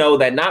 you know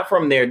that not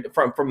from their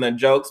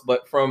jokes,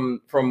 but from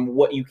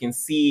what you can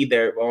see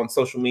there on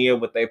social media,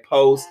 what they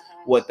post,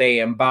 what they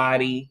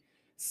embody.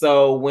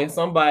 So when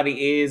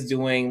somebody is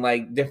doing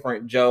like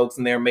different jokes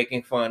and they're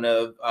making fun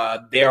of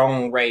their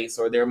own race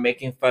or they're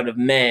making fun of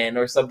men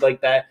or something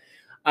like that,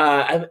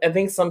 I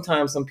think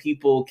sometimes some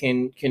people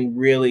can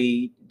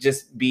really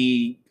just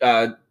be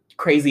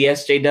crazy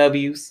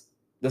SJWs,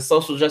 the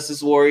social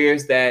justice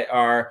warriors that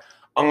are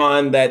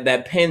on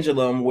that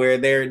pendulum where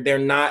they're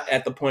not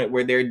at the point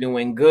where they're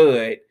doing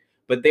good,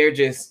 but they're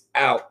just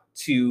out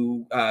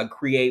to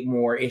create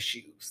more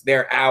issues.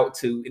 They're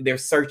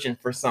searching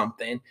for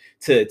something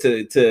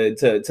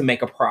to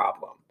make a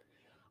problem.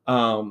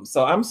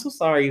 So I'm so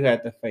sorry you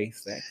had to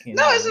face that.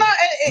 No, it's not.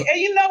 And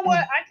you know what?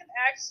 I can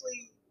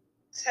actually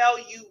tell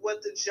you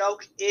what the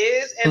joke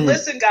is. And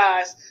listen,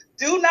 guys,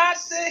 do not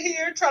sit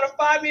here and try to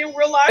find me in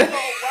real life.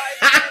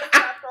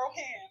 I throw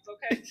hands,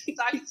 okay?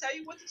 So I can tell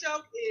you what the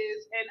joke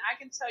is, and I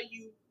can tell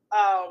you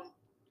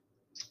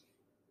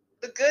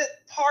the good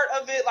part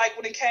of it, like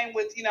when it came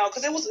with,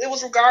 because it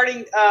was regarding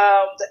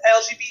the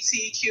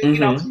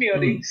LGBTQ,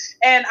 community.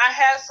 And I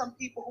had some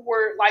people who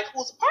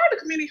was a part of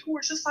the community who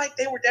were just like,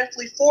 they were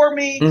definitely for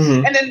me.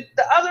 And then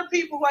the other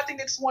people who I think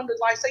they just wanted to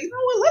like say, you know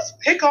what, let's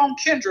pick on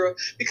Kendra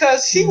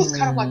because she was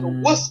kind of like a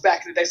wuss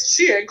back in the day, so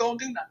she ain't gonna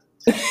do nothing.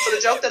 So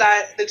the joke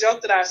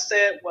that I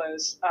said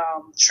was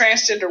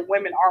transgender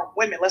women aren't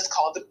women. Let's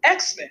call them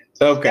X-Men.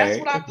 Okay. That's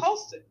what I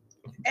posted.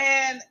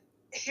 And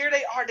here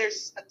they are, they're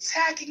just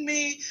attacking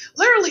me.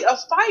 Literally a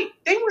fight.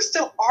 They were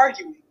still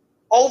arguing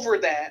over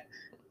that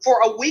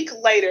for a week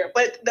later.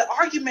 But the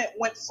argument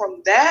went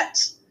from that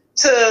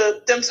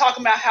to them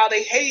talking about how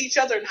they hate each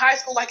other in high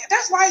school. Like,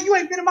 that's why you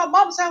ain't been in my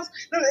mom's house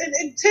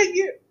in 10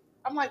 years.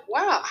 I'm like,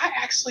 wow, I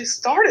actually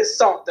started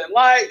something.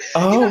 Like,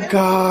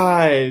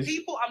 gosh.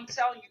 People, I'm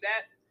telling you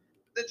that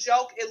the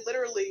joke, it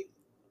literally,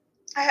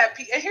 I have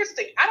people, and here's the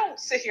thing, I don't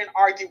sit here and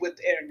argue with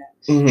the internet.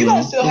 You're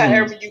going to feel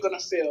however you're going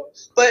to feel.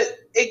 But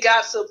it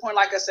got to the point,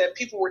 like I said,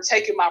 people were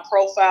taking my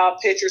profile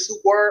pictures who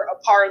were a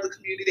part of the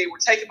community. They were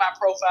taking my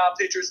profile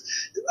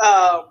pictures,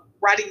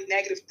 writing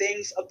negative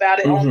things about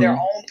it on their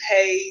own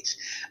page.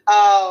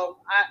 I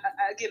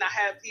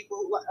have people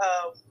who,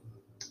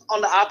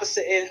 on the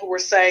opposite end who were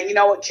saying, you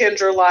know what,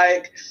 Kendra,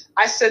 like,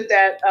 I sent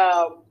that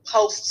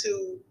post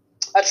to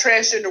a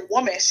transgender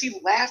woman. She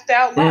laughed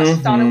out loud. She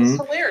thought it was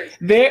hilarious.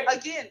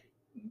 Again,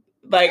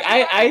 like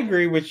I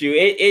agree with you.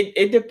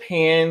 It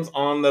depends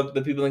on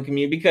the people in the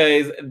community,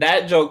 because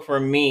that joke for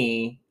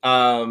me,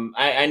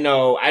 I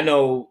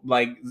know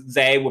like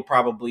Zay would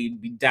probably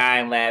be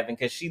dying laughing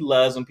because she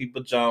loves when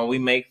people joke. We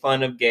make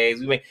fun of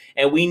gays.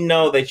 And we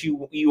know that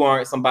you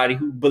aren't somebody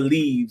who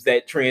believes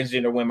that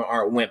transgender women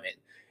aren't women.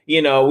 You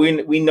know,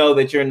 we know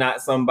that you're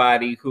not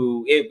somebody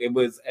who it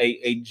was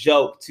a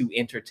joke to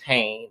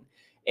entertain.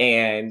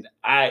 And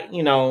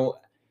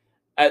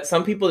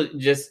some people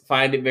just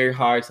find it very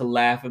hard to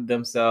laugh at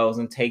themselves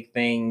and take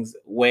things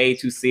way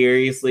too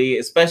seriously,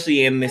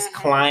 especially in this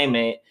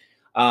climate.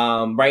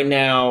 Right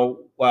now,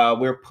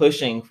 we're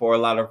pushing for a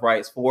lot of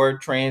rights for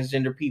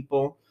transgender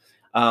people.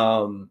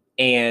 And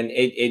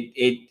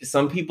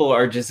some people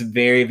are just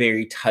very,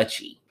 very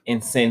touchy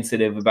and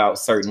sensitive about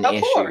certain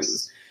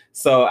issues.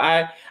 So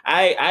I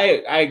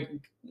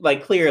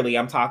like, clearly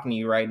I'm talking to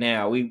you right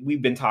now.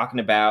 We've been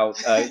talking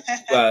about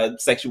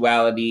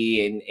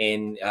sexuality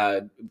and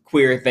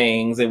queer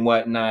things and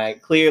whatnot.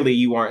 Clearly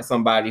you aren't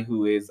somebody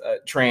who is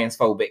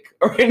transphobic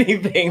or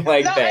anything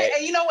like that.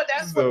 And you know what?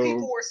 That's what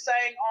people were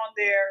saying on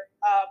there.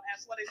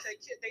 That's what they said.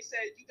 They said,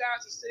 you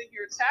guys are sitting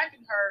here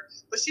attacking her,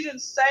 but she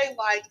didn't say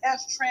like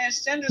F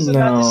transgenders or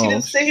nothing. She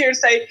didn't sit here and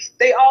say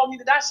they all need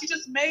to die. She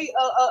just made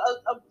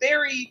a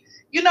very,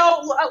 you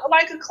know,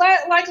 like a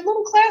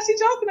little classy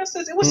joke in a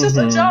sense. It was just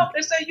a joke.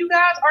 They said, you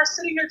guys are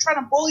sitting here trying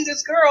to bully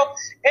this girl,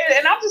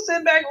 and I'm just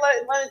sitting back,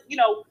 you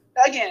know,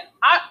 again,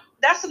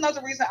 that's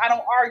another reason I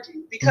don't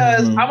argue,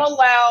 because I'm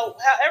allowed,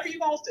 however you're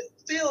going to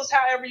feel is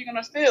however you're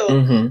going to feel.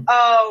 And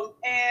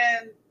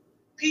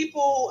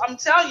people, I'm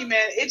telling you,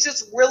 man, it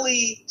just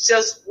really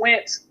just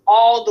went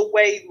all the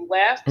way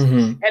left.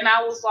 And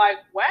I was like,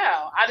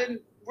 wow, I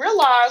didn't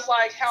realize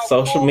like how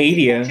social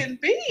media can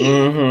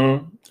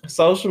be.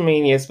 Social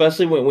media,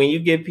 especially when you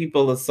give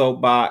people a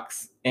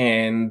soapbox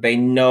and they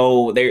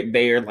know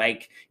they're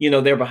like, you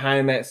know, they're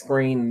behind that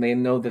screen and they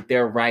know that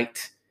they're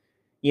right.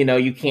 You know,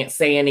 you can't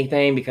say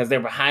anything because they're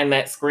behind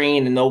that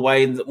screen and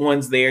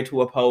one's there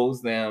to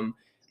oppose them.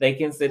 They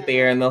can sit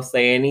there and they'll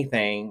say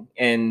anything.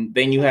 And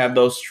then you have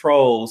those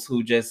trolls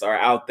who just are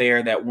out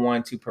there that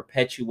want to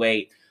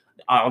perpetuate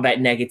all that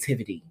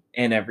negativity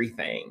and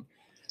everything.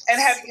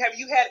 And have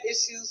you had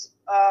issues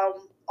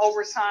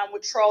over time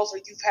with trolls, or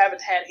you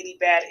haven't had any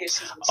bad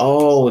issues with trolls?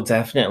 Oh,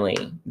 definitely.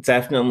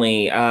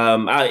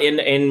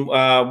 In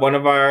one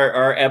of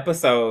our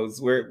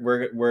episodes,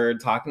 we're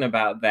talking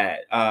about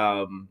that.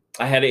 I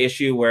had an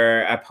issue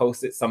where I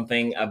posted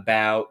something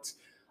about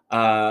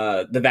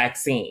the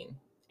vaccine,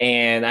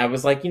 and I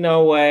was like, you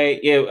know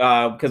what?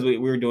 Because we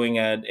were doing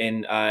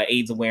an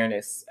AIDS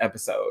awareness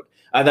episode,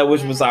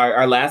 which was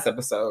our last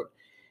episode.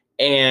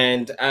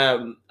 And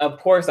of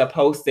course, I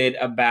posted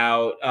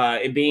about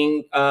it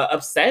being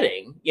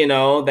upsetting, you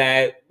know,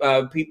 that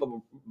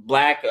people,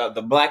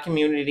 the Black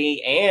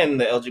community and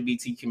the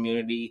LGBT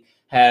community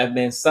have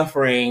been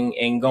suffering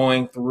and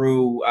going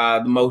through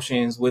the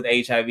motions with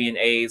HIV and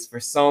AIDS for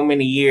so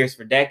many years,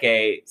 for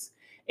decades.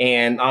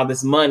 And all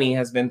this money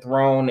has been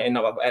thrown and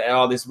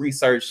all this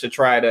research to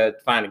try to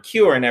find a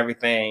cure and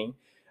everything.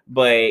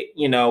 But,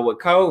 you know, with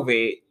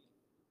COVID,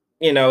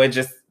 you know, it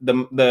just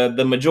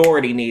the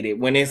majority need it.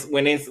 When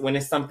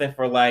it's something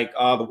for like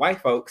all the white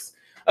folks,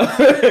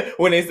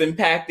 when it's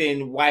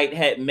impacting white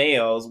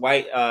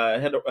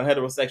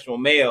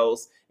heterosexual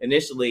males,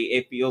 initially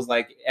it feels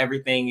like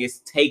everything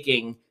is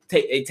taken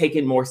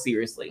more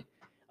seriously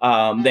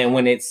than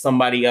when it's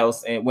somebody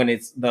else, and when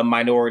it's the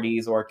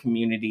minorities or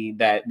community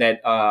that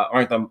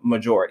aren't the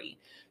majority.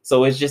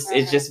 So it's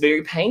just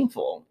very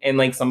painful. And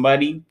like,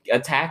 somebody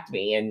attacked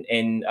me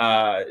and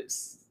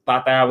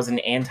thought that I was an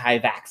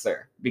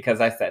anti-vaxxer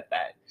because I said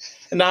that.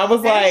 And I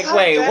was like,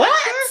 wait, what?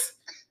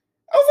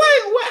 I was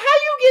like, how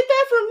you get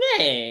that from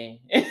me?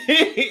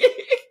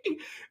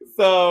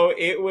 So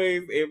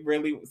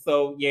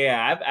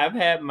I've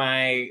had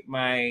my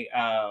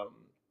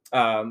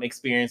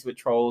experience with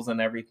trolls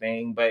and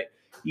everything, but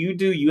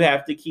you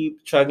have to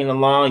keep chugging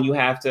along. You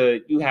have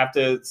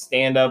to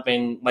stand up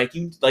and like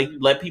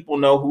let people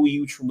know who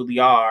you truly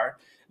are,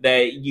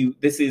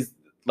 this is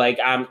like,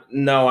 I'm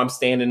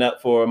standing up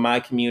for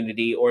my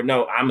community, or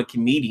no, I'm a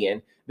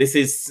comedian. This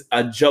is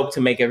a joke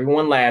to make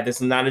everyone laugh. This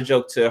is not a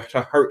joke to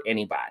hurt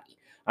anybody.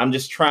 I'm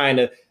trying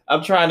to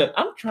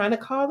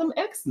call them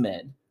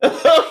X-Men.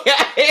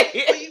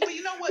 Okay. But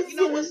you know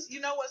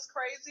what's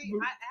crazy?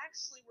 I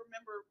actually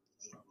remember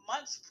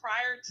months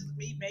prior to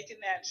me making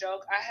that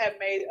joke, I had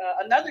made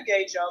another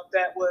gay joke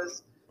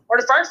or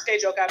the first gay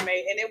joke I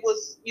made, and it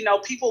was, you know,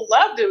 people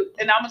loved it.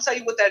 And I'm gonna tell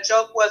you what that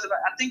joke was. And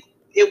I think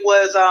it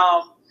was,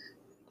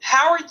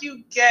 how are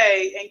you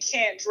gay and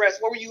can't dress?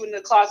 What were you in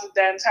the closet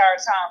that entire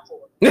time for?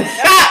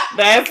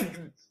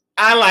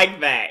 I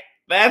like that.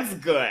 That's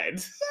good.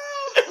 So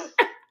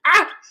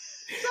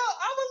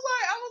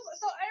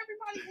everybody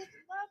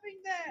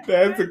that.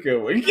 That's a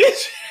good one.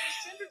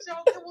 Gender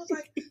joke. It was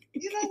like,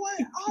 you know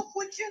what? Off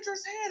with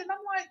Kendra's head, and I'm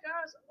like,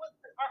 gosh, what?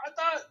 I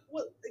thought,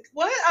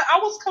 what? I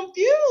was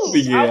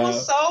confused. Yeah. I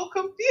was so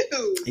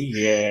confused.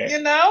 Yeah. You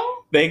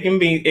know, it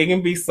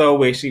can be so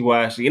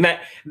wishy-washy. And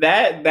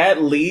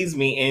that leads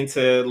me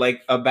into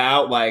like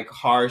about like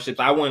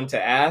hardships. I wanted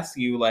to ask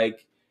you,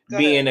 like,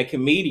 being a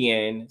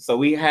comedian, so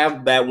we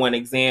have that one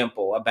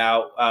example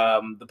about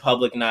the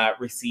public not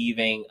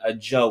receiving a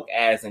joke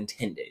as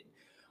intended.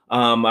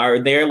 Are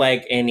there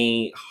like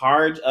any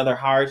other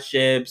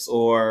hardships,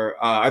 or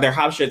are there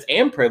hardships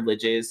and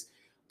privileges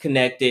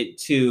connected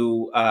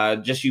to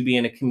just you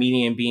being a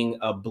comedian, being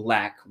a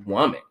Black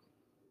woman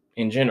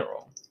in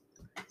general?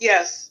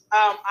 Yes.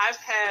 I've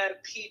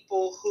had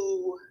people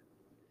who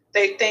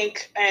they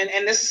think,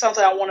 and this is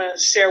something I want to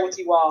share with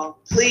you all.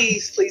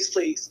 Please, please,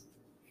 please,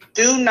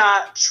 do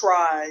not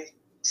try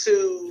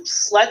to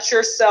slut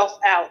yourself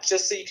out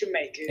just so you can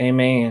make it.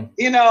 Amen.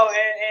 You know,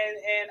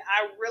 and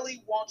I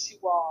really want you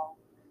all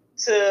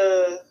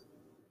to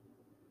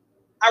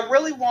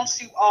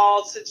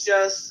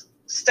just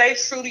stay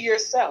true to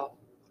yourself.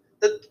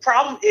 The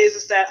problem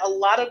is that a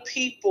lot of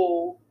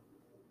people,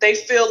 they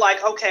feel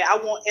like, okay, I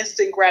want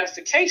instant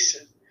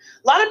gratification.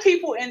 A lot of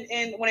people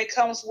in when it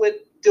comes with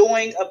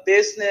doing a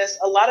business,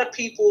 a lot of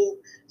people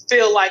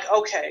feel like,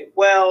 okay,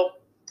 well,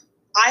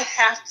 I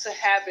have to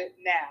have it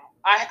now.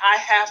 I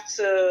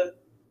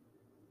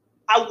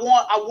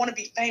want to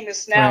be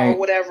famous now, right, or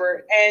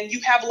whatever. And you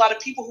have a lot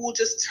of people who will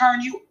just turn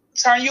you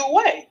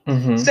away,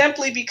 mm-hmm,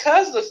 simply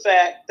because of the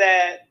fact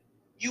that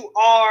you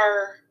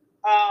are,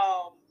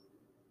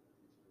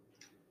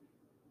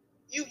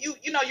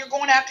 you know, you're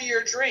going after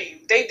your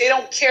dream. They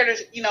don't care to,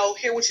 you know,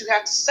 hear what you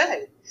have to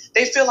say.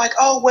 They feel like,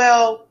 oh,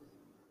 well,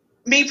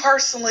 me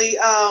personally,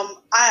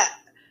 I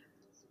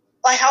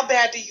like, how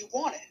bad do you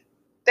want it?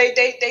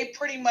 They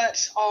pretty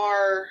much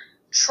are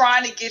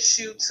trying to get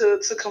you to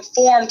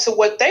conform to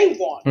what they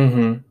want,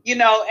 mm-hmm, you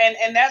know,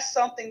 and that's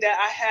something that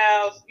I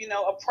have, you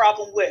know, a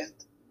problem with,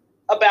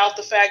 about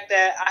the fact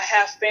that I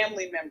have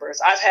family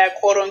members. I've had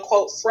quote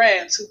unquote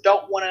friends who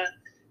don't want to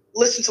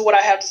listen to what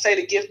I have to say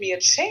to give me a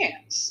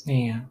chance.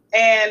 Yeah.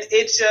 And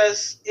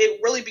it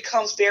really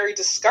becomes very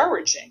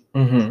discouraging,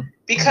 mm-hmm,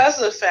 because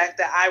of the fact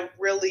that I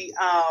really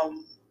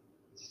want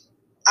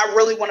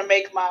to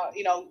make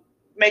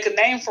make a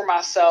name for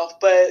myself,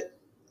 but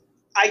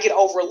I get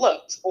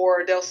overlooked,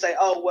 or they'll say,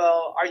 oh,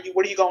 well,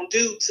 what are you going to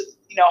do to,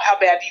 you know, how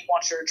bad do you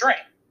want your dream?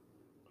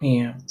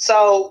 Yeah.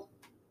 So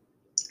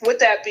with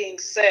that being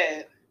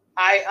said,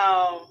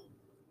 the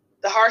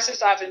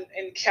hardships I've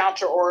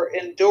encountered or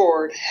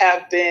endured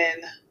have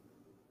been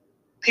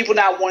people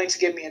not wanting to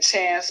give me a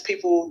chance,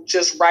 people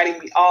just writing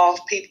me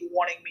off, people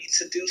wanting me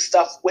to do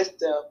stuff with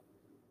them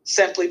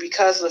simply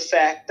because of the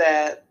fact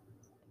that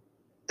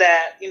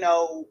you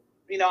know,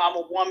 I'm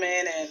a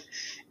woman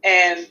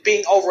and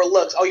being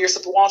overlooked. Oh, why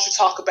don't you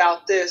talk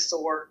about this?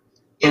 Or,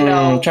 you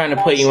know, trying to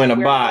put you in a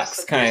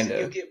box, kind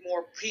of. You get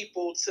more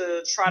people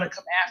to try to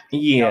come after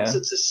you, you know, to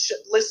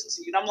listen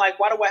to you. And I'm like,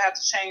 why do I have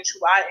to change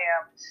who I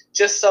am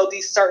just so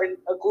a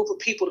group of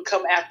people to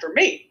come after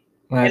me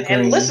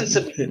and listen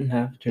to me?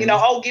 You know,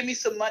 oh, give me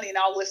some money and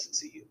I'll listen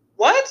to you.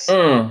 What?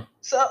 So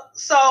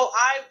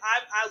I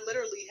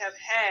literally have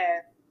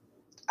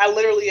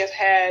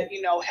had,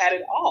 you know, had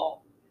it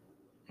all.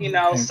 You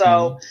know,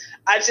 so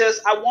I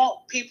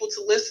want people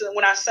to listen.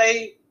 When I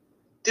say,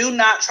 do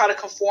not try to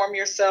conform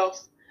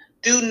yourself.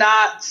 Do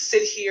not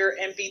sit here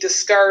and be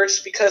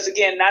discouraged, because,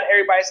 again, not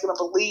everybody's going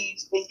to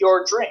believe in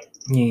your dream.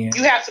 Yeah.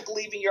 You have to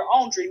believe in your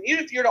own dream.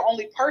 Even if you're the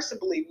only person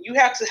believing, you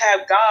have to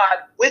have God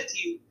with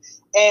you,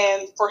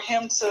 and for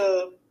him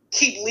to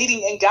keep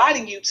leading and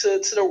guiding you to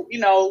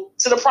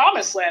the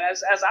promised land,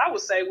 as I would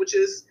say, which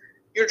is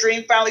your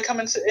dream finally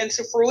coming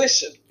into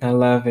fruition. I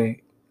love it.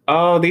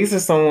 Oh, these are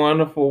some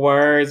wonderful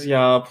words,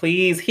 y'all.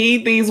 Please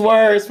heed these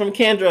words from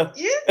Kendra.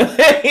 Yeah. I'm telling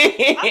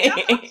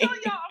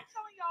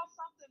y'all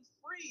something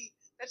free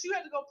that you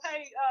had to go pay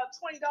 $20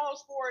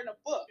 for in a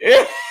book. You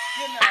know.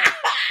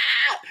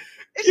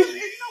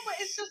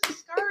 It's just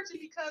discouraging,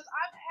 because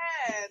I've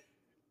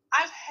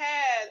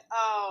had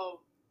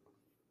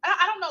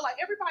I don't know, like,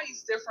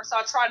 everybody's different, so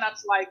I try not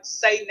to, like,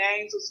 say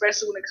names,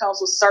 especially when it comes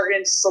with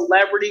certain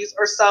celebrities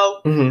or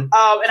so. Mm-hmm.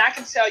 And I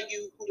can tell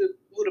you who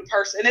the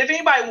person, and if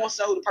anybody wants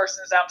to know who the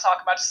person is that I'm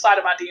talking about, just slide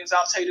in my DMs,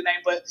 I'll tell you the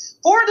name. But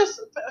for the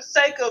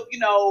sake of, you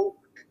know,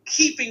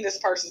 keeping this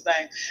person's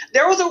name,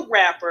 there was a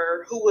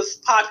rapper who was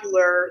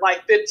popular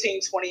like 15,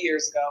 20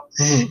 years ago.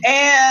 Mm-hmm.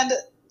 And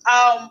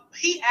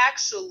he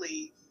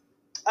actually,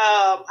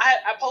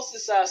 I posted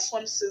this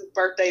swimsuit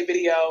birthday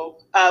video,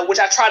 which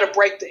I tried to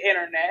break the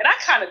internet, and I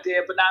kind of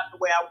did, but not the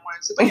way I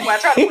wanted to. But anyway, I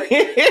tried to break the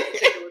internet on a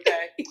particular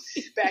day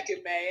back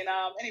in May. And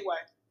anyway,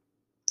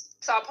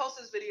 so I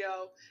posted this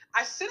video.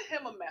 I sent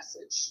him a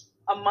message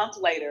a month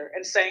later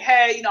and saying,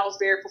 hey, you know, I was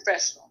very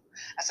professional.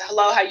 I said,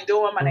 hello, how you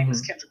doing? My name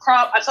is Kendra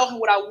Crump. I told him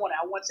what I wanted.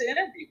 I wanted to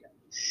interview him.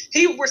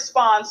 He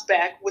responds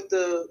back with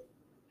the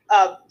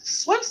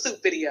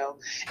swimsuit video.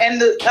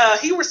 And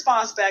he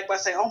responds back by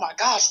saying, oh my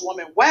gosh,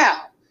 woman,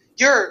 wow,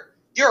 you're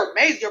you're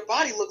amazing. Your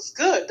body looks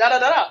good. Da da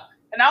da da.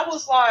 And I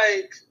was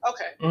like,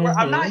 okay,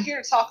 I'm not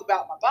here to talk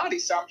about my body,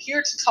 so I'm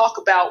here to talk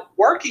about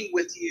working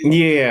with you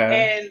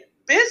and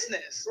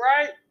business,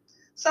 right?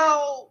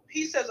 So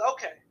he says,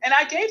 okay. And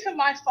I gave him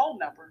my phone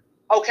number.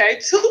 Okay.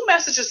 2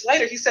 messages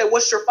later, he said,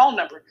 what's your phone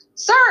number?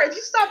 Sir, if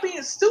you stop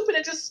being stupid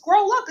and just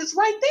scroll up, it's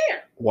right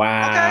there.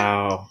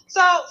 Wow. Okay.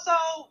 So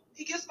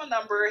he gets my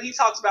number and he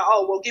talks about,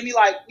 oh, well, give me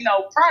like,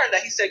 prior to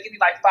that, he said, give me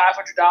like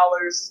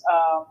 $500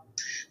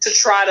 to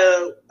try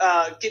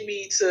to get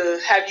me to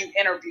have you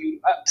interview,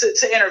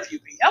 to interview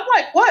me. I'm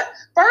like, what?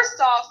 First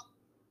off,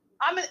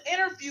 I'm an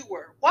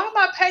interviewer. Why am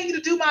I paying you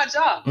to do my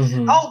job?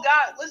 Mm-hmm. Oh,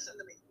 God, listen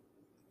to me.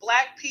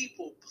 Black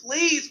people,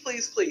 please,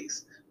 please,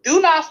 please,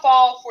 do not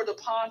fall for the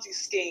Ponzi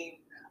scheme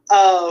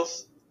of,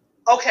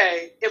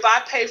 okay, if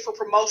I pay for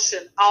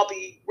promotion, I'll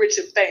be rich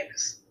and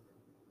famous.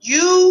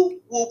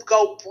 You will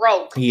go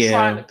broke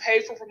trying to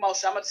pay for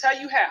promotion. I'm going to tell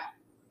you how.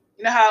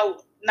 You know how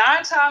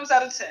 9 times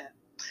out of 10,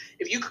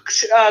 if you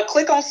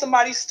click on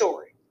somebody's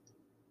story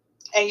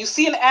and you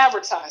see an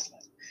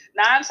advertisement,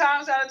 9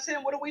 times out of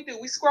 10, what do?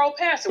 We scroll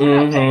past it.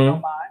 We're not paying no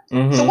mind.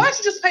 Mm-hmm. So why don't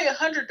you just pay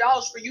 $100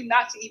 for you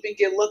not to even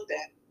get looked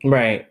at?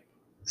 Right.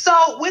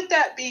 So with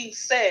that being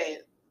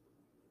said,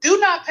 do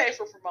not pay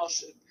for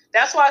promotion.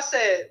 That's why I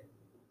said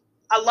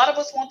a lot of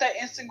us want that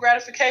instant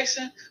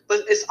gratification, but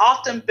it's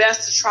often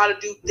best to try to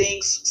do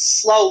things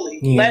slowly.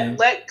 Yeah.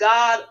 Let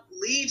God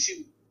lead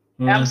you.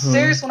 Mm-hmm. I'm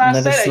serious when I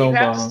say that. You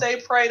have to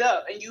stay prayed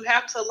up, and you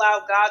have to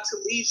allow God to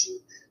lead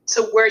you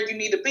to where you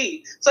need to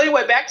be. So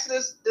anyway, back to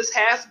this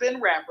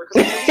has-been rapper.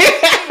 So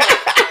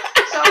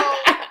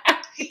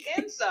he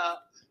ends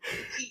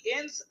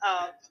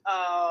up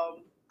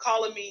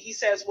calling me. He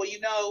says, well,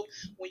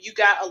 when you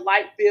got a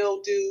light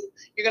bill due,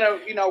 you're going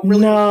to,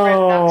 really regret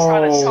not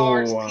trying to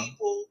charge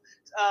people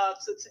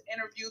to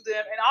interview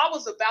them. And I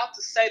was about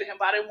to say to him,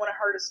 but I didn't want to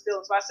hurt his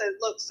feelings. So I said,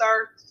 look,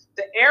 sir,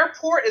 the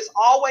airport is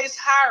always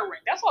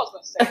hiring. That's what I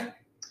was going to say.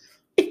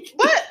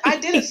 But I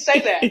didn't say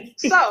that.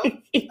 So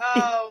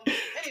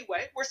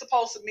anyway, we're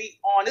supposed to meet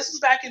this was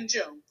back in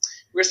June.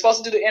 We were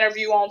supposed to do the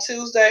interview on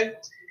Tuesday.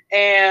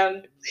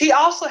 And he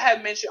also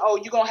had mentioned, oh,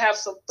 you're going to have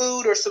some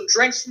food or some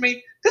drinks for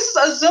me. This is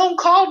a Zoom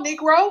call,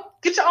 Negro.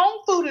 Get your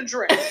own food and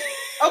drink.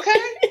 Okay?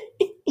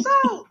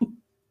 So,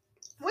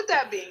 with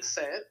that being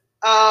said,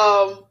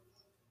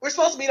 we're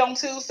supposed to meet on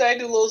Tuesday,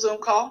 do a little Zoom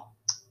call.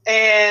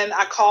 And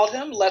I called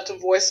him, left him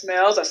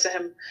voicemails. I sent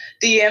him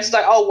DMs. He's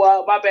like, oh,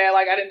 well, my bad.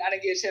 Like, I didn't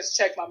get a chance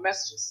to check my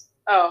messages.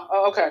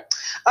 Oh, okay.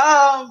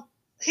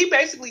 He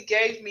basically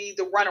gave me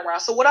the runaround.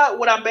 So what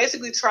I'm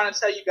basically trying to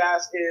tell you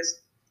guys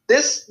is,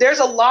 there's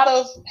a lot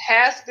of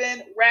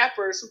has-been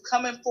rappers who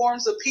come in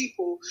forms of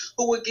people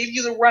who will give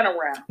you the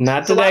runaround.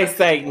 Not today,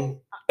 Satan.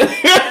 And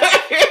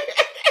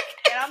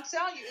I'm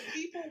telling you,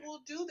 people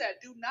will do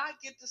that. Do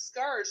not get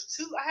discouraged.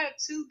 I had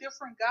 2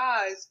 different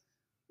guys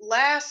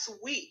last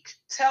week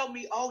tell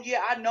me, oh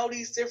yeah, I know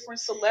these different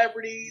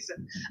celebrities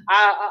and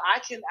I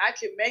can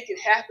make it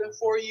happen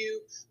for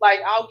you. Like,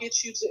 I'll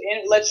get you to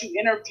let you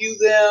interview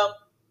them.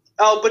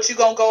 Oh, but you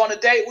gonna go on a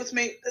date with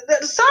me?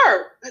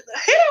 Sir, hit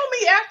on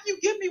me after you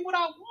give me what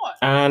I want.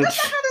 That's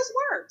not how this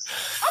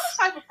works. I'm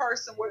the type of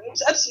person where,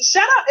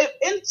 shout out,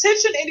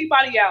 attention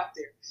anybody out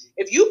there.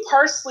 If you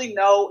personally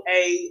know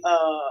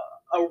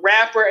a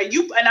rapper and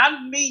you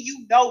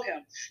know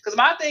him. Because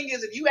my thing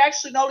is, if you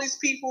actually know these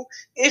people,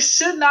 it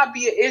should not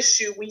be an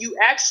issue when you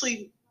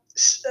actually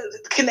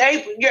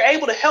you're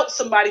able to help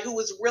somebody who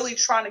is really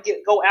trying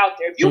to go out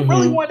there. If you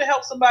really wanted to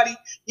help somebody,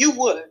 you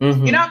would.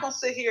 You're not going to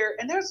sit here.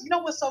 And there's,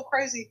 what's so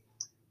crazy?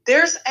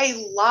 There's a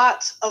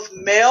lot of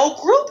male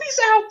groupies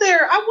out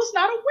there I was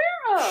not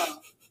aware of.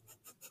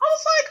 I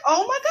was like,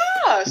 oh my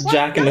gosh. Like,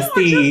 Jack and the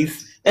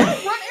Steves.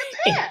 Don't run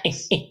in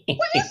packs.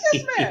 What is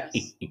this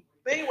mess?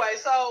 But anyway,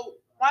 so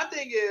my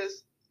thing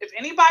is, if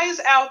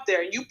anybody's out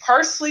there, you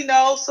personally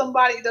know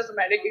somebody, it doesn't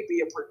matter. It could be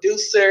a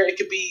producer, it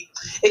could be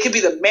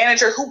the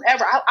manager,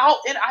 whomever.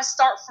 I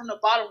start from the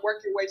bottom,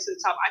 work your way to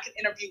the top. I can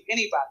interview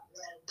anybody.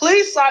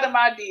 Please slide in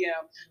my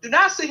DM. Do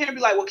not sit here and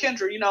be like, well,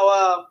 Kendra, you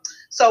go,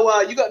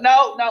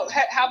 no.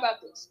 How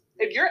about this?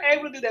 If you're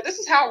able to do that, this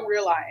is how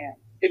real I am.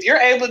 If you're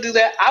able to do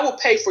that, I will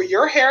pay for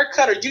your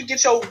haircut, or you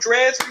get your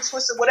dreads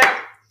retwisted, whatever.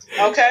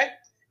 Okay?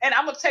 And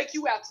I'm going to take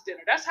you out to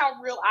dinner. That's how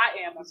real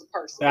I am as a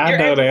person. I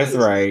know that's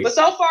right. But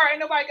so far,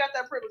 ain't nobody got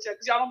that privilege yet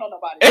because y'all don't know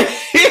nobody.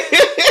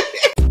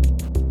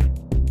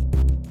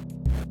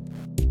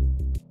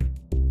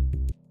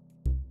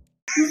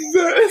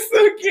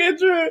 So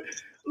Kendra,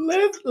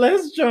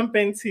 let's jump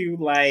into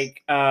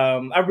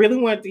I really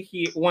want to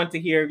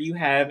hear if you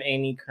have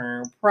any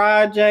current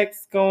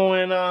projects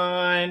going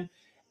on,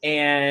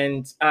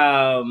 and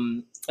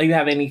you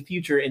have any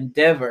future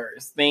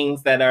endeavors,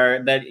 things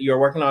that you're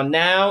working on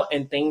now,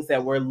 and things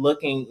that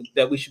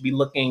we should be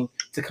looking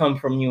to come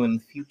from you in the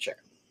future.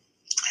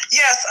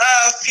 Yes,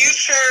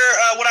 future,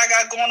 what I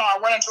got going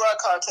on, running drug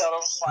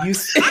cartel. I'd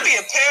be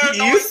a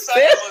paranoid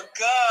son of a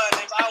gun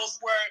if I was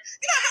wearing,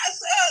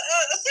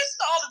 attention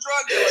to all the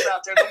drug dealers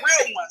out there, the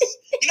real ones.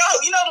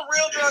 You know the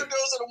real drug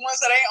dealers are the ones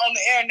that ain't on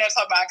the internet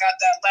talking about I got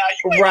that loud.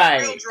 You ain't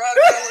Right. a real drug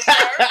dealer,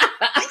 sir.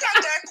 You got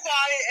that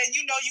quiet and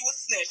you know you a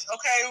snitch,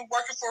 okay?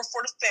 Working for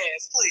the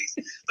feds, please.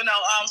 But no,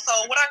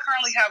 so what I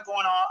currently have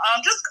going on,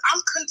 I'm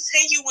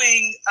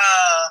continuing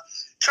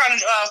trying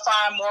to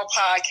find more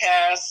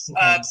podcasts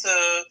to,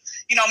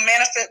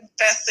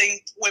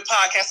 manifesting with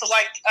podcasts. So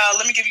like,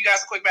 let me give you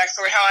guys a quick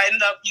backstory how I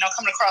ended up,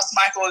 coming across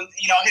Michael and,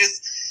 his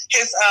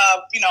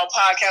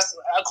podcast.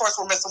 Of course,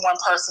 we're missing one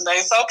person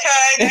today. So,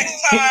 okay,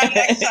 next time.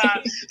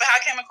 But how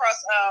I came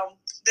across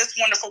this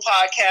wonderful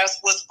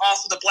podcast was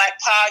also the Black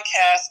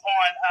Podcast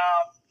on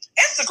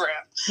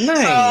Instagram.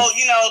 Nice. So,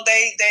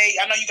 they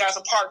I know you guys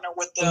are partner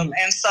with them.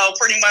 And so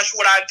pretty much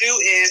what I do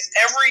is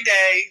every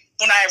day,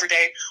 well, not every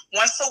day,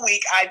 once a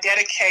week, I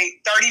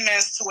dedicate 30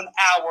 minutes to an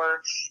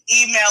hour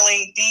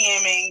emailing,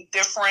 DMing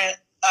different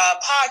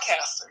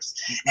podcasters.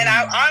 And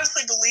I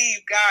honestly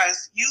believe,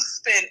 guys, you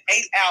spend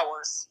 8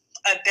 hours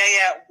a day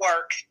at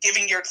work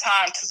giving your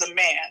time to the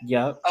man.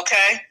 Yep.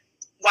 Okay?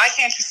 Why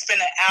can't you spend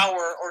an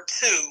hour or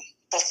two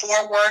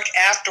before work,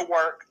 after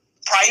work,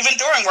 probably even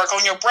during work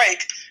on your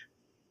break,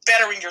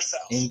 bettering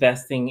yourself?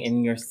 Investing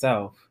in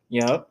yourself.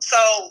 Yep.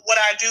 So what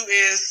I do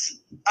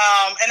is,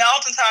 and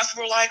oftentimes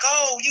people are like,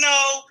 oh,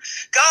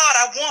 God,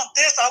 I want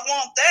this, I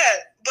want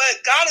that.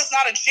 But God is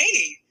not a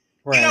genie.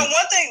 Right.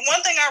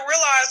 One thing I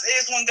realize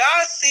is when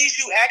God sees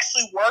you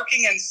actually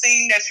working and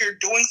seeing that you're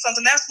doing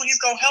something, that's when he's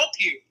going to help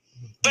you.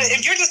 But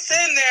if you're just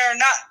sitting there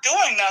not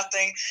doing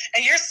nothing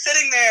and you're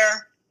sitting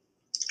there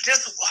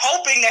just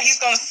hoping that he's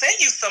going to send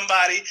you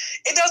somebody,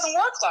 it doesn't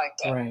work like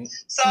that. Right.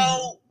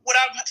 So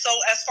so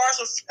as far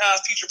as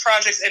future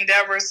projects,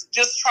 endeavors,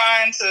 just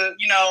trying to,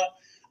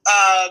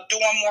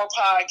 doing more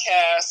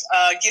podcasts,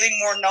 getting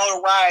more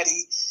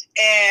notoriety,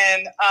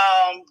 and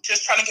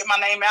just trying to get my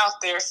name out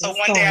there. So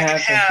one day I can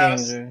have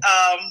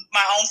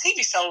my own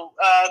TV show,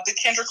 the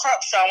Kendra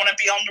Crump Show. I want to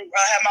be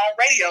have my own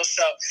radio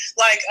show,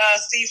 like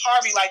Steve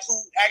Harvey, like who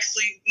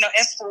actually,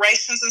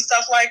 inspirations and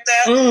stuff like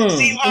that.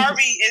 Steve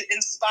Harvey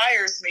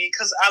inspires me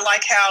because I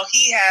like how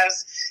he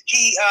has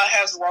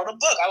wrote a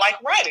book. I like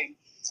writing.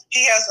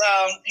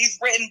 He's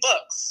written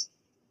books.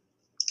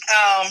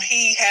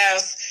 He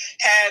has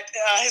had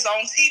his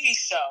own TV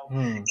show,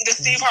 the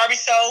Steve Harvey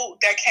Show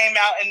that came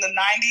out in the late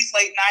 90s,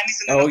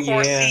 and then of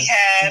course he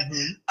had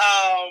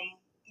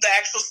the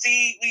actual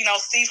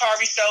Steve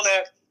Harvey Show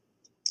that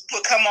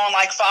would come on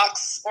like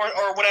Fox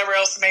or whatever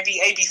else, maybe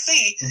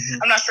ABC.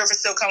 I'm not sure if it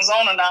still comes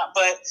on or not,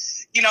 but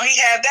he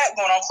had that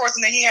going on, of course,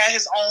 and then he had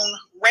his own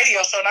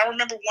radio show. And I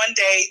remember one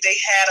day they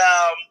had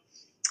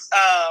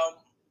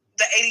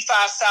the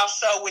 85 South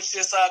Show, which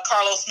is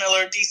Carlos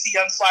Miller, DC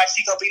Young Fly,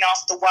 Chico Bean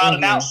off the Wild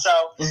and Out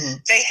show.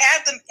 They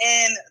had them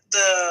in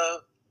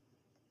the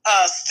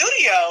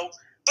studio,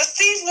 but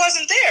Steve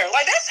wasn't there.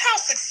 Like, that's how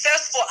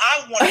successful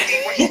I want to be,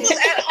 where he was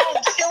at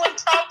home chilling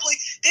properly,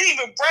 didn't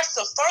even brush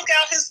the funk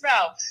out his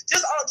mouth,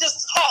 just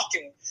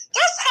talking.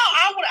 That's how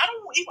I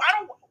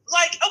don't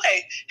like,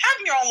 okay,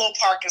 having your own little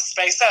parking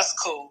space, that's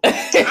cool. I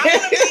want to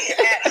be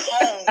at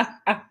home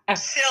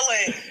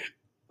chilling.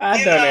 I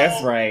know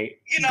that's right.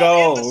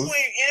 Goals.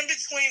 In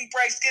between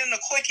breaks, getting a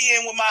quickie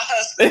in with my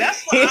husband.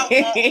 That's what I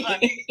want,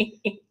 honey.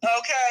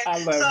 Okay? I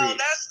love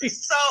it.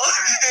 So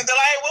they're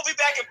like, we'll be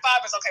back in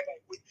 5 minutes. Okay,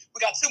 babe, we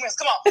got 2 minutes.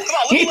 Come on, look at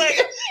leg.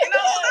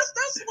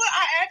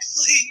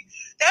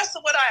 That's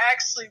what I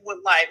actually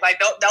would like. Like,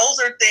 those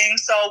are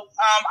things. So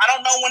I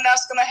don't know when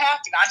that's going to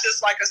happen. I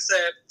just, like I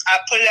said, I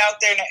put it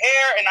out there in the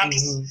air, and I'm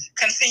just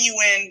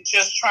continuing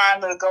just trying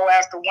to go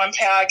after one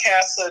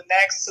podcast to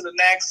the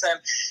next,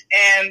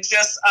 and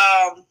just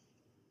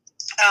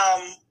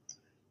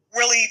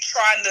really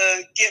trying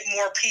to get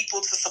more people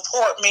to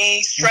support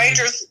me.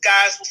 Strangers,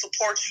 guys, will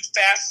support you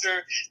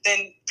faster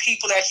than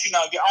people that you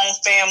know, your own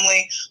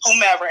family,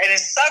 whomever. And it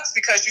sucks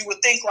because you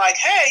would think like,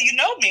 hey, you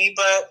know me,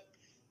 but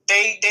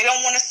they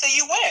don't want to see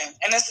you win.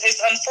 And it's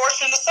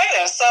unfortunate to say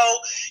that. So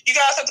you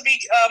guys have to be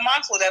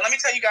mindful of that. Let me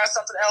tell you guys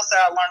something else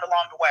that I learned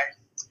along the way.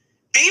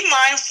 Be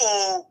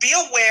mindful, be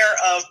aware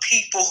of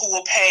people who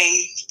will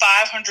pay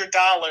 $500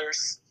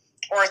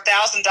 or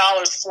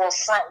 $1,000 for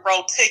front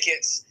row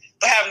tickets,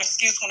 but have an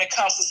excuse when it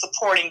comes to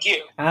supporting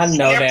you. I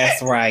know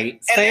that's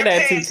right. Say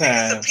that 2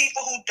 times. To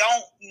people who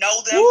don't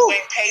know them, who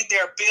ain't paid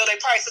their bill, they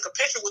probably took a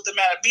picture with them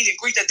at a meet and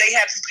greet that they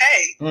had to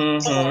pay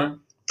for,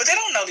 but they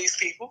don't know these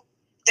people.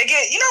 They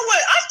get, you know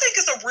what? I think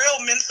it's a real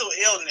mental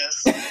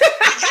illness.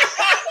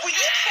 when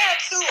you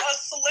tattoo a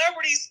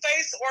celebrity's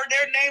face or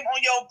their name on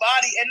your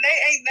body, and they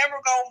ain't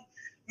never gonna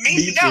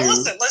meet you. Now,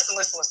 listen.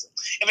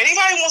 If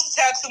anybody wants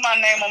to tattoo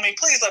my name on me,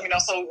 please let me know.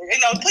 So,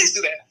 please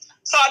do that.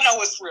 So I know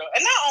it's real.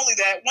 And not only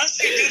that,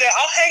 once you do that,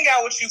 I'll hang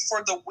out with you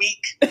for the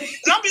week. And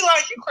I'll be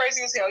like, you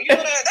crazy as hell. You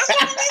know that? That's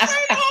what I've been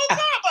saying the whole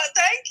time. But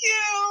thank you.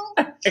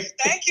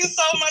 Thank you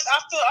so much.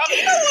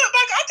 You know what?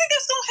 Like, I think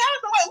that's going to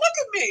happen. Like, look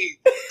at me.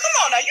 Come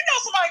on now. You know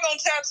somebody going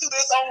to tattoo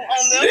this on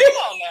them. Come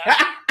on now.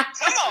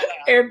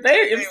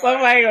 If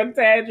somebody going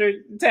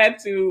to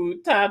tattoo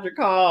Tandra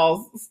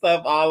Call's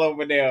stuff all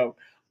over them,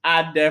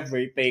 I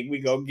definitely think we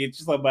gonna get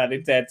you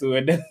somebody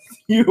tattooing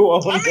you on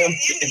I mean, them.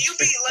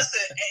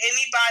 listen,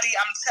 anybody,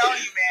 I'm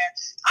telling you, man.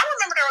 I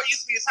remember there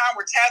used to be a time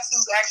where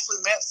tattoos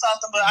actually meant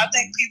something, but I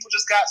think people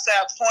just got to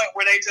that point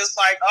where they just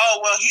like,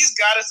 oh, well, he's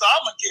got it, so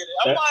I'm going to get it.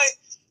 I'm like,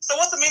 so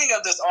what's the meaning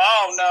of this? Oh, I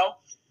don't know.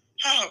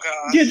 Oh,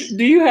 God.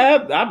 Do you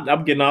have,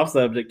 I'm getting off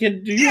subject.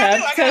 Do you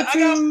have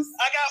tattoos?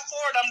 I got 4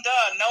 and I'm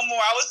done. No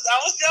more. I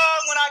was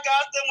young when I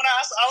got them, when I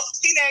was a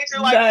teenager,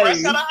 like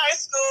fresh out of high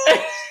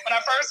school, when I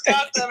first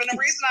got them. And the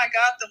reason I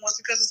got them was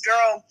because this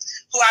girl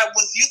who I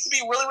used to be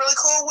really, really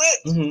cool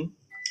with,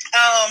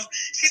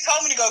 she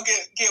told me to go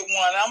get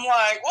one. I'm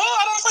like, well,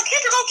 I was like,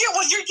 Kendra, go get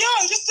one. You're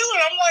young, just do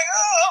it. I'm like,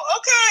 oh,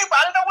 okay,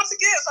 but I didn't know what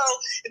to get. So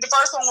the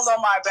first one was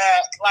on my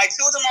back. Like 2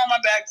 of them are on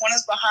my back. One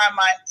is behind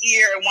my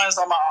ear, and one is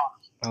on my arm.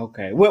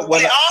 Okay. What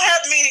they all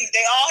have meaning.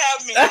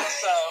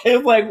 So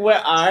it's like,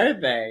 what are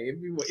they?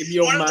 If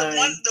you don't mind.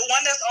 The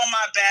one that's on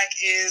my back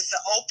is the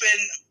open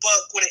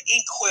book with an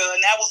ink quill,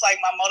 and that was like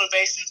my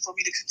motivation for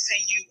me to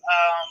continue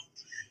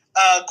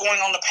going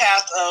on the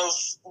path of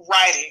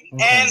writing.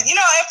 Mm-hmm. And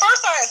at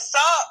first I had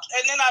stopped,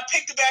 and then I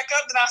picked it back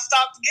up, then I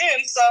stopped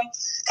again. So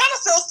kind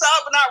of still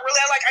stopped, but not really.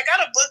 I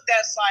got a book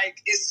that's like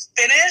is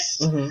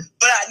finished,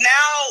 but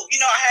now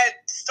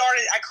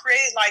I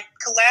created like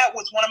collab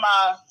with one of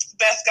my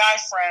best guy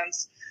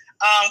friends,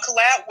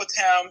 collab with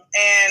him,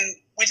 and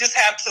we just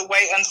have to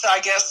wait until I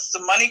guess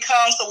the money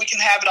comes so we can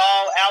have it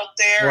all out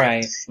there,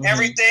 right?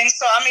 Everything.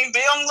 So I mean, be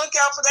on the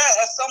lookout for that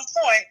at some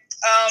point.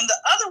 The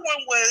other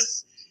one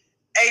was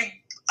a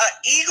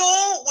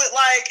eagle with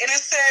and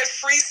it said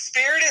free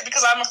spirited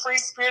because I'm a free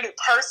spirited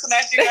person,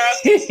 as you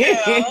guys can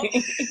tell.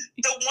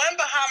 The one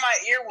behind my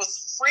ear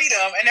was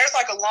freedom, and there's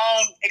like a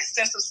long,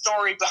 extensive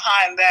story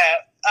behind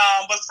that.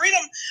 But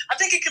freedom, I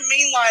think it can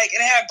mean and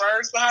it had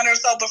birds behind it or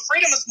so, but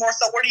freedom is more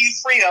so, what are you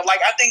free of?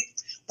 I think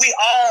we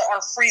all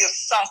are free of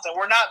something.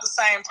 We're not the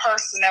same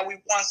person that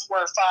we once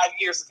were 5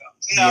 years ago.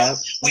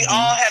 We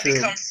all have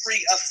become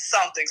free of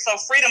something. So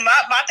freedom,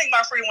 I think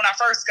my freedom when I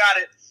first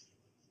got it,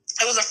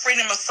 it was a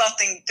freedom of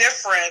something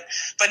different,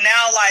 but now,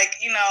 I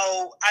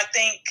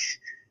think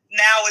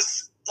now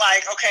it's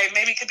okay,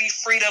 maybe it could be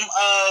freedom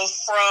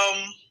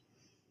from.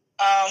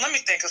 Let me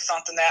think of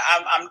something that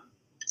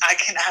I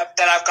can have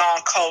that I've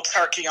gone cold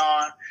turkey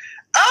on.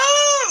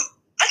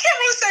 I can't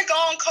really say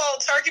gone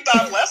cold turkey, but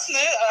I'm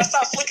lessening it. I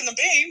stopped flicking the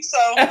beam, so.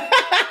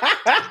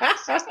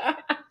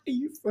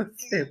 You so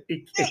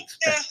silly. Yeah.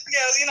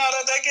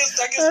 That gets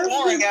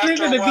boring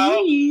after a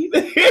while.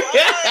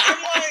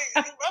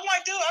 I'm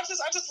like, dude, I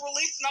just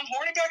released and I'm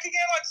horny back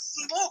again, like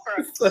some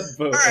bullcrap.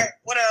 All right,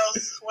 what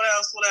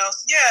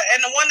else? Yeah,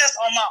 and the one that's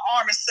on my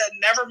arm, it said,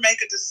 "Never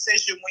make a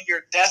decision when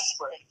you're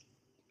desperate."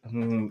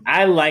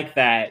 I like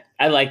that.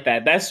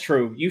 That's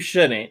true. You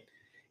shouldn't.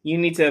 You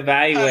need to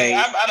evaluate.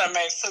 I done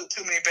made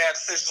too many bad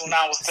decisions when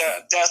I was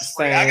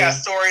desperate. I got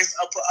stories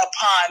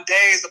upon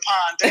days for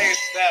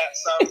that.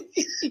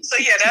 So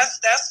yeah,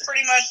 that's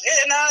pretty much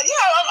it. And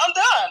I'm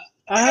done.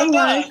 I'm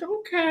done.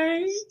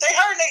 Okay. They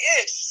hurt and they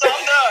itch, so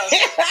I'm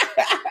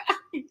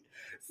done.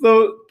 So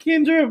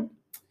Kendra,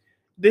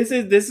 this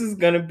is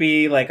gonna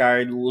be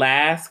our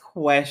last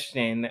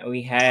question that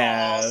we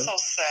have. Oh, so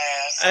sad.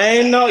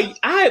 I know.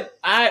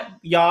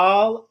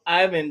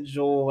 I've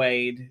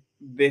enjoyed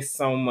this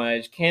so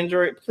much.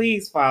 Kendra,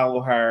 please follow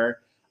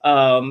her.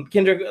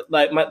 Kendra,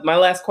 my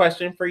last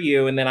question for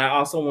you, and then I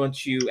also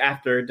want you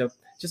after to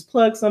just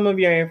plug some of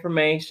your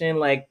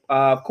information.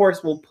 Of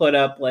course, we'll put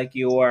up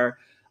your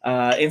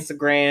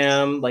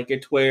Instagram, your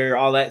Twitter,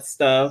 all that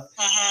stuff.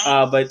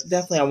 But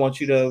definitely I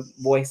want you to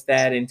voice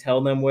that and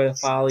tell them where to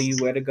follow you,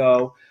 where to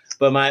go.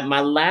 But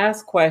my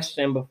last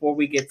question before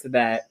we get to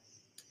that,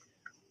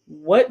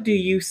 what do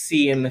you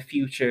see in the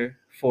future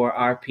for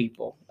our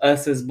people,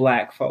 us as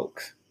Black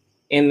folks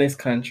in this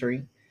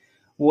country?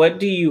 What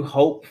do you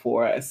hope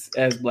for us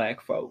as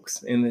Black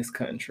folks in this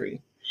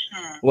country?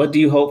 What do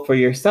you hope for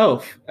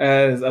yourself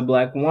as a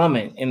Black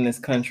woman in this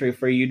country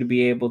for you to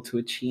be able to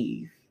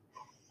achieve?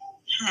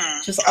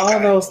 Just all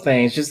those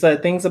things, just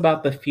things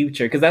about the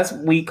future. Because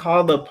we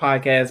call the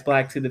podcast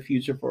Black to the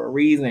Future for a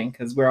reason,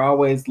 because we're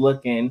always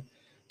looking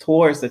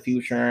towards the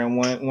future and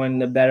want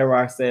to better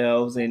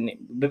ourselves and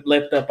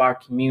lift up our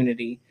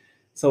community.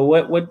 So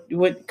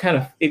what kind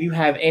of, if you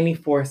have any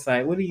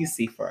foresight, what do you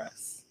see for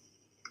us?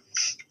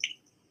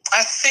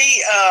 I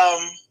see,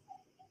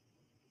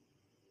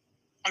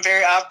 I'm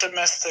very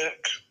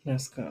optimistic.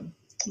 That's good.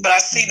 But I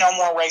see no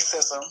more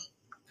racism.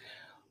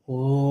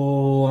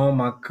 Oh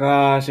my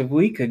gosh, if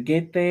we could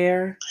get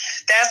there.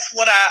 That's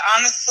what I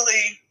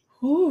honestly,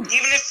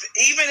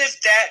 even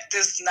if that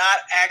does not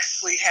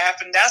actually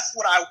happen, that's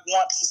what I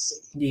want to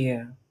see.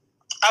 Yeah.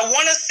 I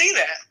want to see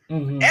that.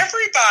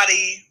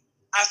 Everybody,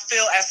 I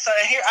feel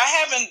here, I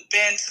haven't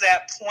been to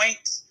that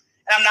point,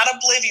 and I'm not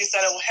oblivious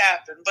that it will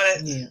happen,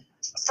 but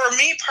for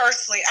me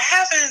personally, I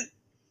haven't,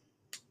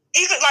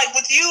 even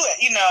with you,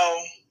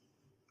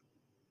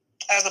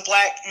 as a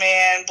Black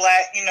man,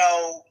 Black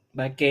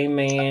gay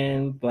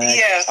man, Black,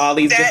 all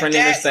these different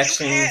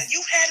intersections.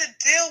 You've had to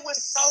deal with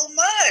so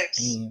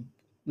much.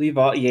 Leave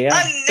all, yeah.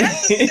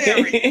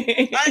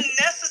 Unnecessary. Like,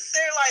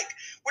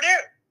 were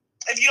there,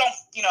 if you don't,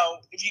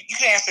 if you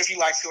can answer if you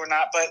like to or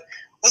not, but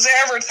was there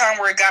ever a time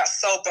where it got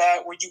so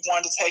bad where you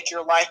wanted to take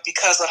your life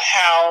because of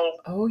how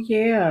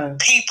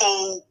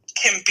people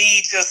can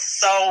be just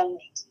so...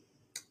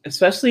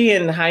 Especially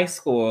in high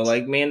school,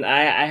 like, man,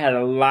 I had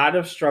a lot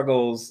of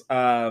struggles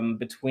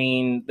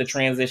between the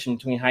transition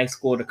between high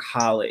school to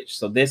college.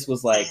 So this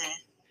was like,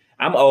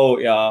 I'm old,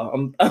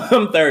 y'all.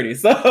 I'm 30,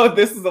 so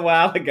this is a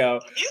while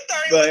ago. You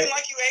 30 looking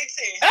like you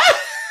 18.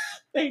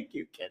 Thank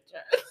you,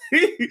 Kendra.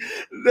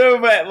 No,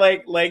 but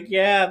like,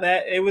 yeah,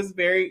 that it was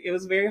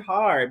very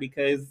hard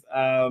because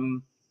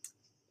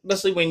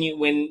especially when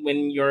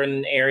you're in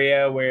an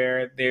area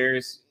where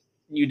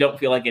you don't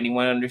feel like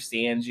anyone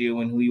understands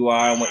you and who you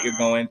are and what you're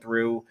going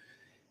through.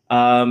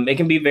 It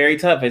can be very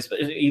tough,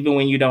 even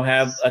when you don't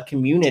have a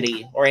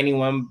community or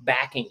anyone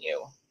backing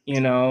you,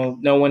 no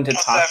one to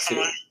talk to.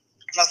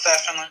 Most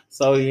definitely.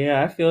 So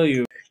yeah, I feel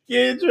you.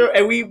 Yeah, true.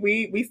 And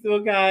we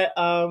still got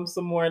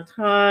some more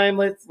time.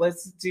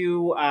 Let's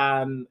do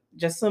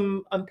just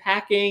some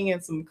unpacking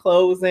and some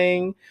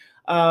closing.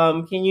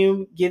 Can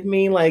you give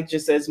me like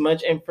just as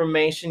much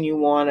information you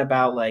want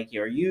about like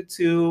your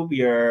YouTube,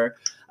 your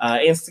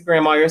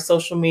Instagram, all your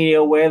social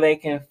media, where they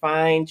can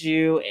find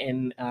you,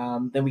 and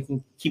then we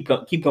can keep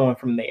going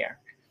from there.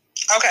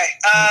 Okay.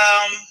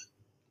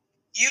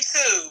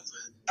 YouTube.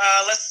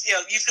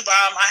 YouTube.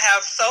 I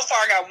have so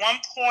far got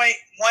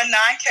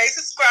 1.19K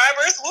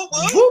subscribers. Woo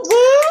woo. Woo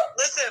woo.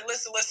 Listen.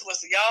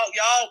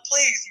 Y'all,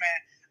 please, man.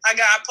 I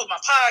put my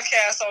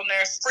podcast on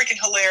there. It's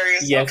freaking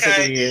hilarious. Yes,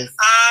 okay? It is.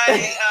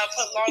 I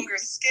put longer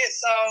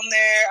skits on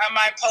there. I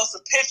might post a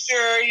picture,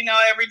 every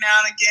now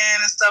and again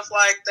and stuff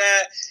like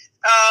that.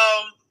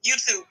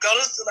 YouTube,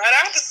 and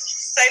I have to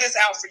say this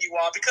out for you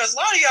all because a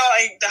lot of y'all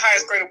ain't the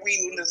highest grade of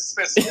weed in the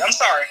dispensary. I'm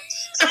sorry.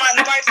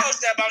 Nobody told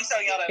you that, but I'm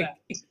telling y'all that.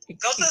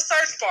 Go to the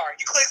search bar.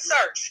 You click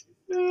search.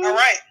 All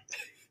right.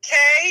 K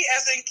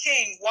as in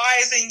King, Y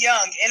as in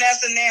Young, N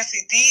as in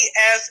Nancy, D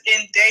as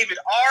in David,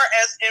 R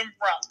as in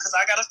Rump, because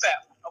I got a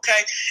fat one,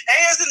 okay? A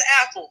as in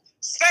Apple,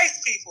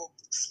 space people,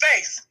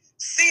 space.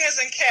 C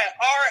as in Cat,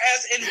 R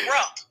as in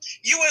Rump,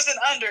 U as in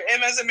Under,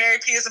 M as in Mary,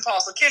 P as in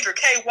Paul. So Kendra,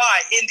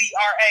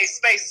 KYNDRA,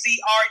 space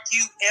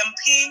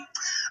CRUMP.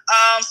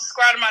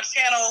 Subscribe to my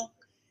channel,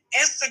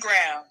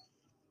 Instagram.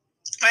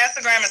 My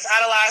Instagram is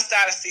Idolized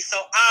Dynasty. So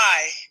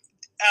I,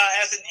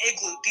 as in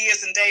Igloo, D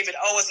as in David,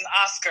 O as in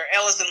Oscar,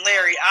 L as in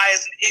Larry, I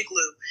as in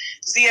Igloo,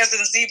 Z as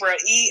in Zebra,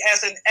 E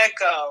as in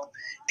Echo,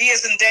 D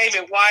as in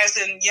David, Y as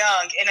in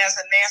Young, N as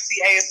in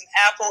Nancy, A as in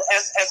Apple,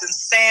 S as in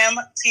Sam,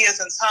 T as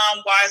in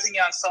Tom, Y as in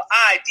Young. So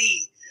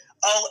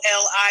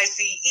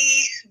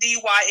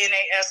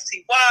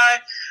IDOLIZEDYNASTY.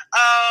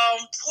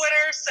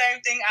 Twitter,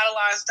 same thing,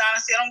 Idolized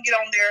Dynasty. I don't get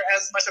on there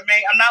as much. I'm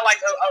not like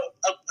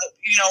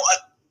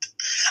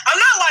I'm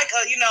not like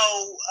a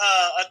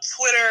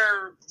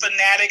Twitter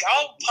fanatic.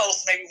 I'll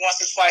post maybe once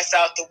or twice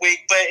out the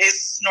week, but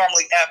it's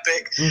normally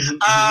epic.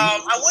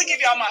 I would give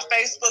y'all my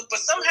Facebook, but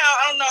somehow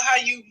I don't know how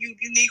you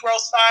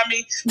Negroes find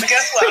me. But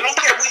guess what? I don't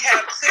care if we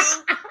have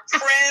 2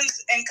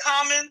 friends in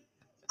common.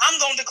 I'm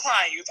gonna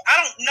decline you. If I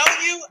don't know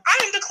you, I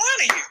am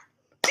declining you.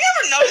 Do you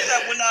ever notice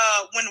that when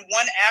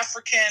one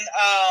African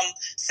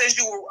sends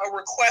you a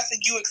request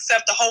and you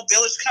accept, the whole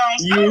village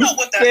comes? I don't know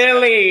what that's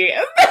about. I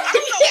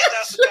don't know what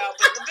that's about,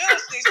 but the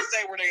village needs to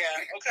stay where they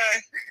at, okay?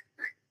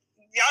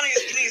 Y'all need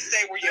to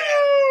stay where you at.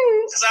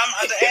 Because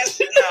I'm the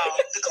answer, no.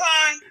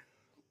 Decline.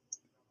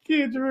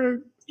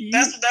 Kendra.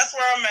 That's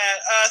where I'm at.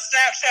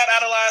 Snapchat,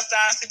 Idolized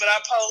Dynasty, but I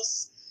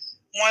post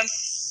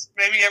once,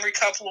 maybe every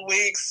couple of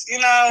weeks, and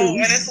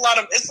it's a lot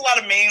of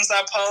memes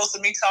I post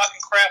and me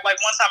talking crap.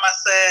 Like one time I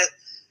said,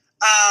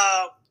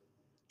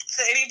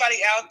 to anybody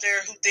out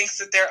there who thinks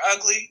that they're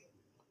ugly,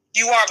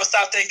 you are, but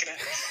stop thinking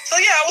it. So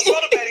yeah, I was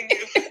motivating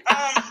you.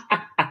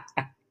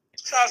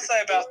 So I'll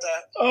say about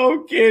that.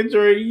 Oh,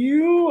 Kendra,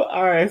 you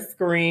are a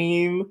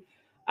scream.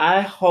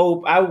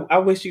 I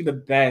wish you the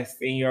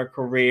best in your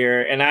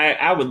career, and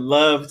I would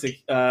love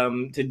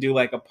to do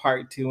like a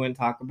part 2 and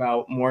talk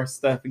about more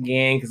stuff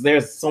again, because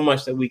there's so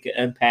much that we could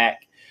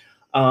unpack.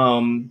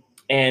 And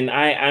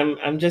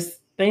I'm just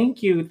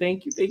thank you.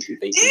 Yeah,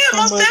 so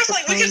most much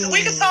definitely.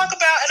 We can talk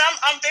about, and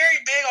I'm very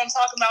big on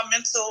talking about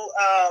mental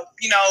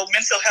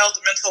health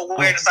and mental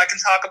awareness. I can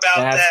talk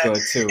about that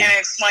and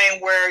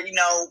explain where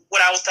what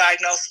I was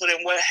diagnosed with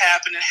and what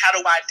happened and how do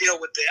I deal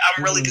with it.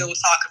 I'm really good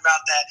with talking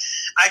about that.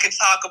 I can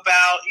talk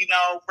about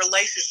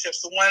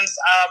relationships, the ones.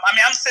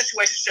 I'm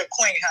situationship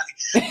queen,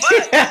 honey. But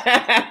we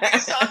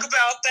can talk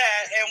about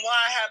that and why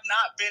I have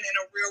not been in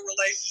a real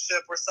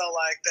relationship or so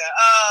like that.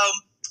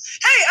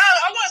 Hey,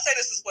 I want to say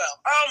this as well.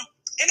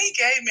 Any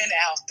gay men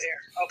out there,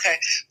 okay?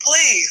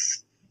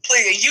 Please,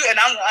 you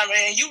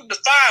you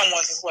define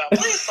ones as well.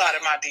 Please slide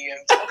in my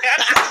DMs, okay? I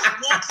just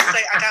want to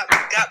say I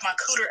got my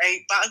cooter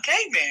ate by a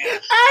gay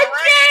man.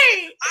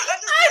 Okay.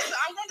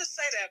 I want to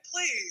say that,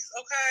 please,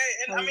 okay?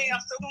 And I'm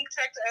still gonna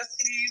check the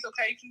STDs,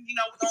 okay?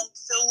 We're gonna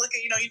still look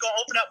at, you're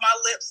gonna open up my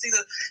lips, see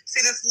this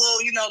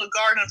little, the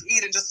Garden of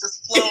Eden just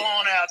flow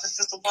on out, just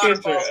a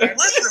waterfall.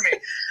 Listen to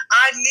me.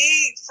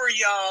 need for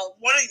y'all,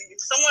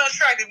 someone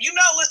attractive.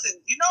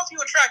 Listen, if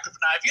you're attractive or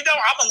not. If you don't,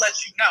 I'm gonna let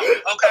you know.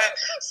 Okay,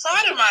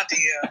 slide in my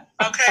DM.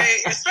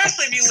 Okay,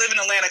 especially if you live in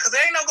Atlanta, because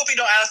there ain't no gonna be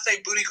no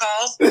out-of-state booty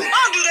calls. I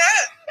don't do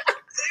that.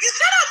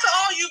 Shout out to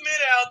all you men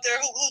out there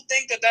who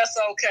think that that's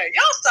okay.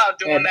 Y'all stop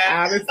doing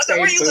that. Listen,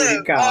 where you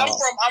live? Oh, I'm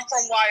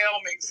from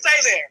Wyoming. Stay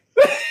there.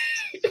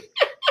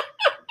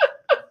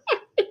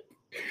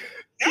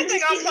 Y'all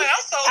think I'm playing?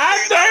 I'm so serious.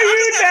 I know you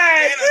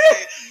not.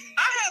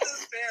 I have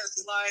this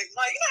fantasy, like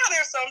how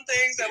there's some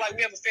things that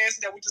we have a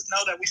fantasy that we just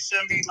know that we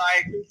shouldn't be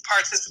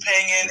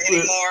participating in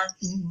anymore.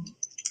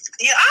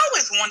 Yeah, I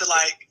always wanted to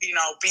be in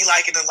a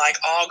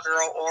all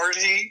girl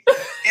orgy,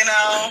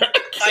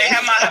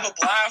 have a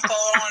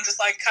blindfold on, just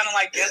kind of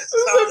guess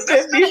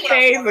something. 50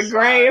 Shades of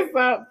Grey or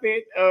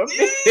something, or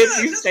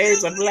 50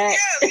 Shades of Black.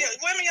 Yeah,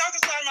 women, y'all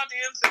can slide my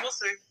DMs and we'll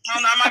see. I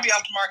don't know, I might be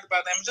off the market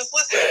by then, but just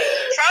listen.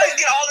 Try to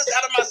get all this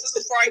out of my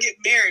system before I get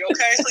married,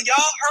 okay? So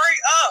y'all hurry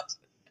up.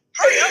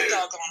 Hurry up,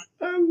 doggone it.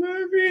 I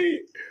love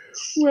it.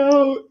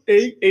 Well,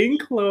 in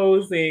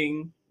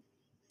closing,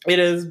 it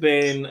has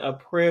been a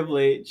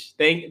privilege.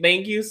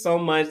 Thank you so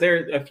much. There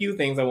are a few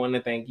things I want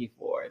to thank you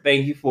for.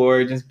 Thank you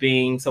for just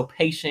being so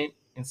patient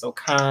and so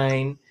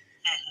kind.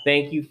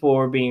 Thank you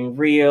for being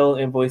real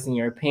and voicing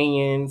your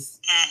opinions.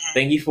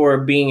 Thank you for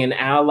being an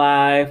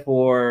ally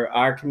for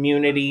our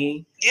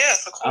community.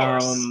 Yes, of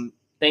course.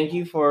 Thank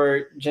you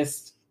for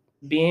just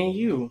being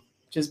you.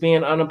 Just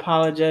being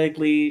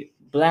unapologetically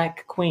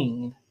Black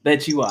queen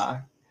that you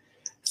are.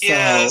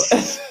 Yes. So,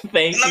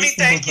 thank you. Let me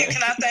thank you.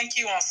 Can I thank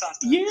you on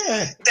something?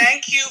 Yeah.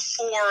 Thank you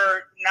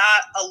for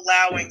not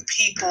allowing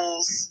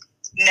people's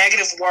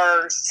negative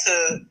words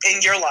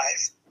in your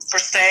life, for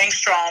staying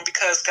strong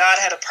because God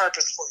had a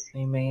purpose for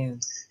you. Amen.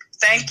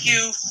 Thank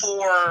you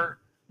for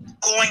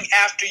going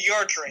after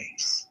your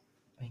dreams.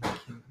 Thank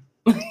you.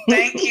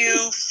 Thank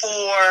you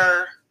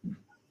for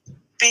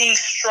being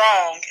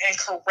strong and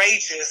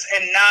courageous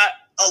and not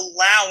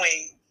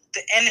allowing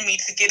the enemy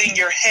to get in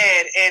your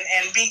head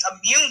and being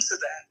immune to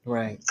that.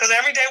 Right. Because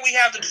every day we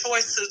have the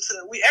choice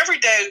every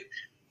day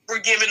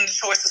we're given the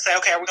choice to say,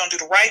 okay, are we going to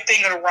do the right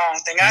thing or the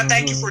wrong thing? And I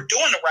thank you for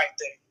doing the right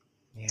thing.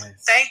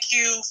 Yes. Thank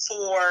you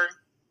for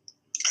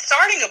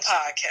starting a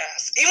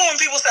podcast. Even when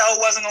people say, oh,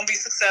 it wasn't going to be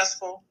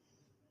successful,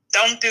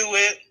 don't do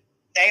it.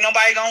 Ain't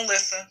nobody going to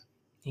listen.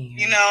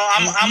 Yeah.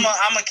 I'm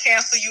gonna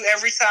cancel you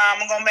every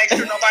time. I'm going to make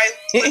sure nobody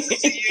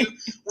listens to you,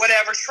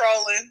 whatever,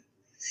 trolling.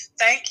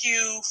 Thank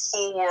you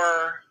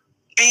for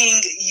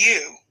being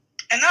you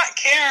and not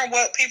caring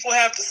what people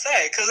have to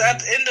say. Because at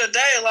the end of the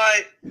day,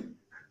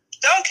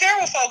 don't care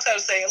what folks have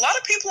to say. A lot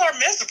of people are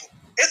miserable.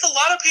 It's a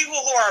lot of people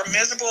who are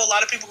miserable. A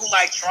lot of people who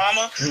like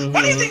drama.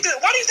 Why do you think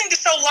the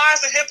show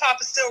Lies and Hip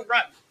Hop is still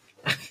running?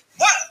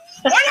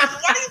 Why do you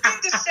think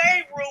the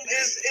Shade Room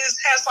has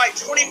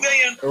 20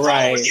 million followers?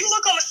 Right. You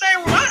look on the Shade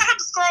Room, I have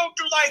to scroll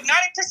through 90% of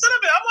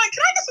it. I'm like,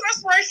 can I get some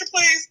inspiration,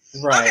 please?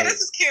 Right. Okay,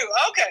 this is cute.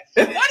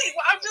 Okay.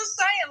 I'm just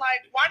saying,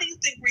 why do you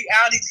think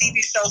reality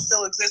TV shows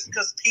still exist?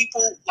 Because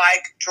people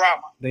like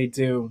drama. They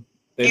do.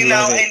 They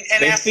love it.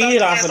 And they feed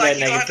off of that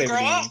you negativity. Don't have to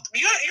grow up.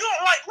 You don't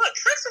look,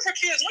 tricks are for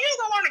kids. When you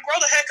gonna learn to grow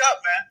the heck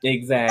up, man?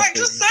 Exactly.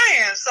 Just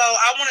saying. So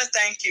I want to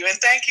thank you, and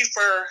thank you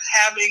for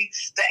having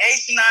the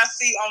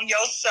HNIC on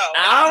your show.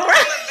 All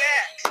right.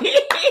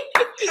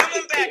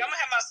 Coming back. I'm gonna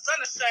have my sun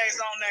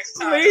shades on next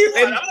time. Please.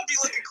 I'm gonna be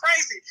looking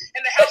crazy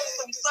in the house with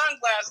some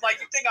sunglasses,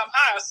 like you think I'm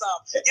high or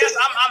something. Yes,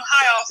 I'm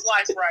high off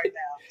life right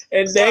now.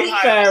 And so next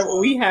time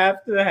we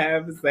have to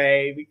have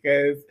Zay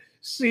because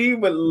she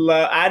would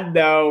love. I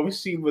know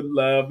she would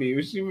love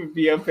you. She would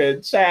be up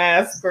in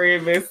chat,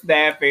 screaming,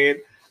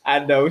 snapping. I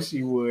know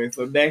she would.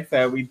 So next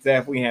time we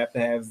definitely have to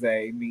have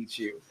Zay meet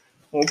you.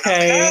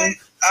 Okay.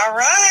 All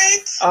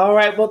right. All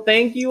right. Well,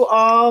 thank you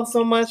all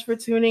so much for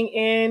tuning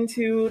in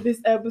to this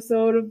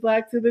episode of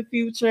Black to the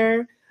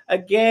Future.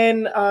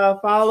 Again,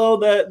 follow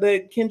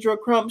the Kendra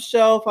Crump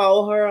Show.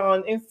 Follow her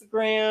on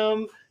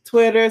Instagram,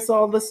 Twitter, so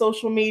all the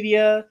social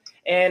media.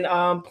 And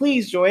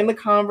please join the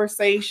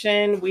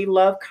conversation. We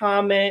love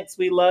comments.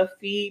 We love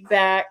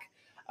feedback.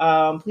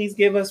 Please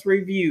give us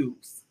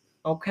reviews.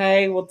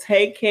 Okay? Well,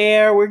 take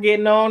care. We're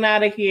getting on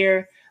out of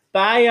here.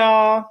 Bye,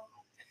 y'all.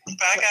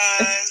 Bye,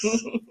 guys.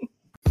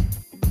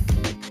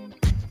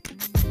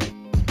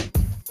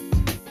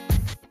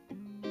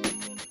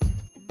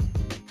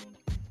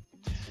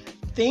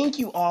 Thank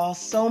you all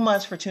so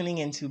much for tuning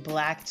into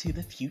Black to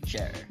the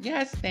Future.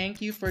 Yes,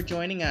 thank you for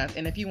joining us.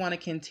 And if you want to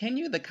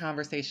continue the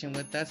conversation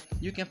with us,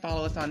 you can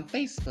follow us on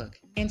Facebook,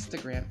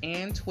 Instagram,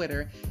 and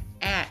Twitter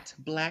at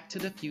Black to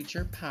the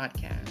Future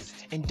Podcast.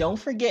 And don't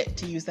forget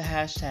to use the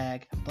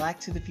hashtag Black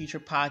to the Future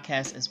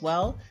Podcast as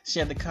well.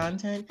 Share the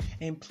content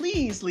and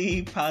please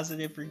leave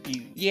positive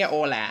reviews. Yeah,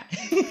 hola.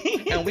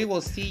 And we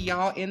will see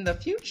y'all in the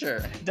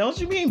future. Don't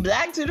you mean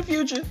Black to the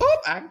Future? Oop,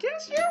 I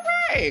guess you're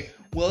right.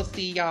 We'll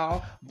see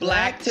y'all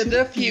Black to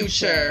the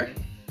Future.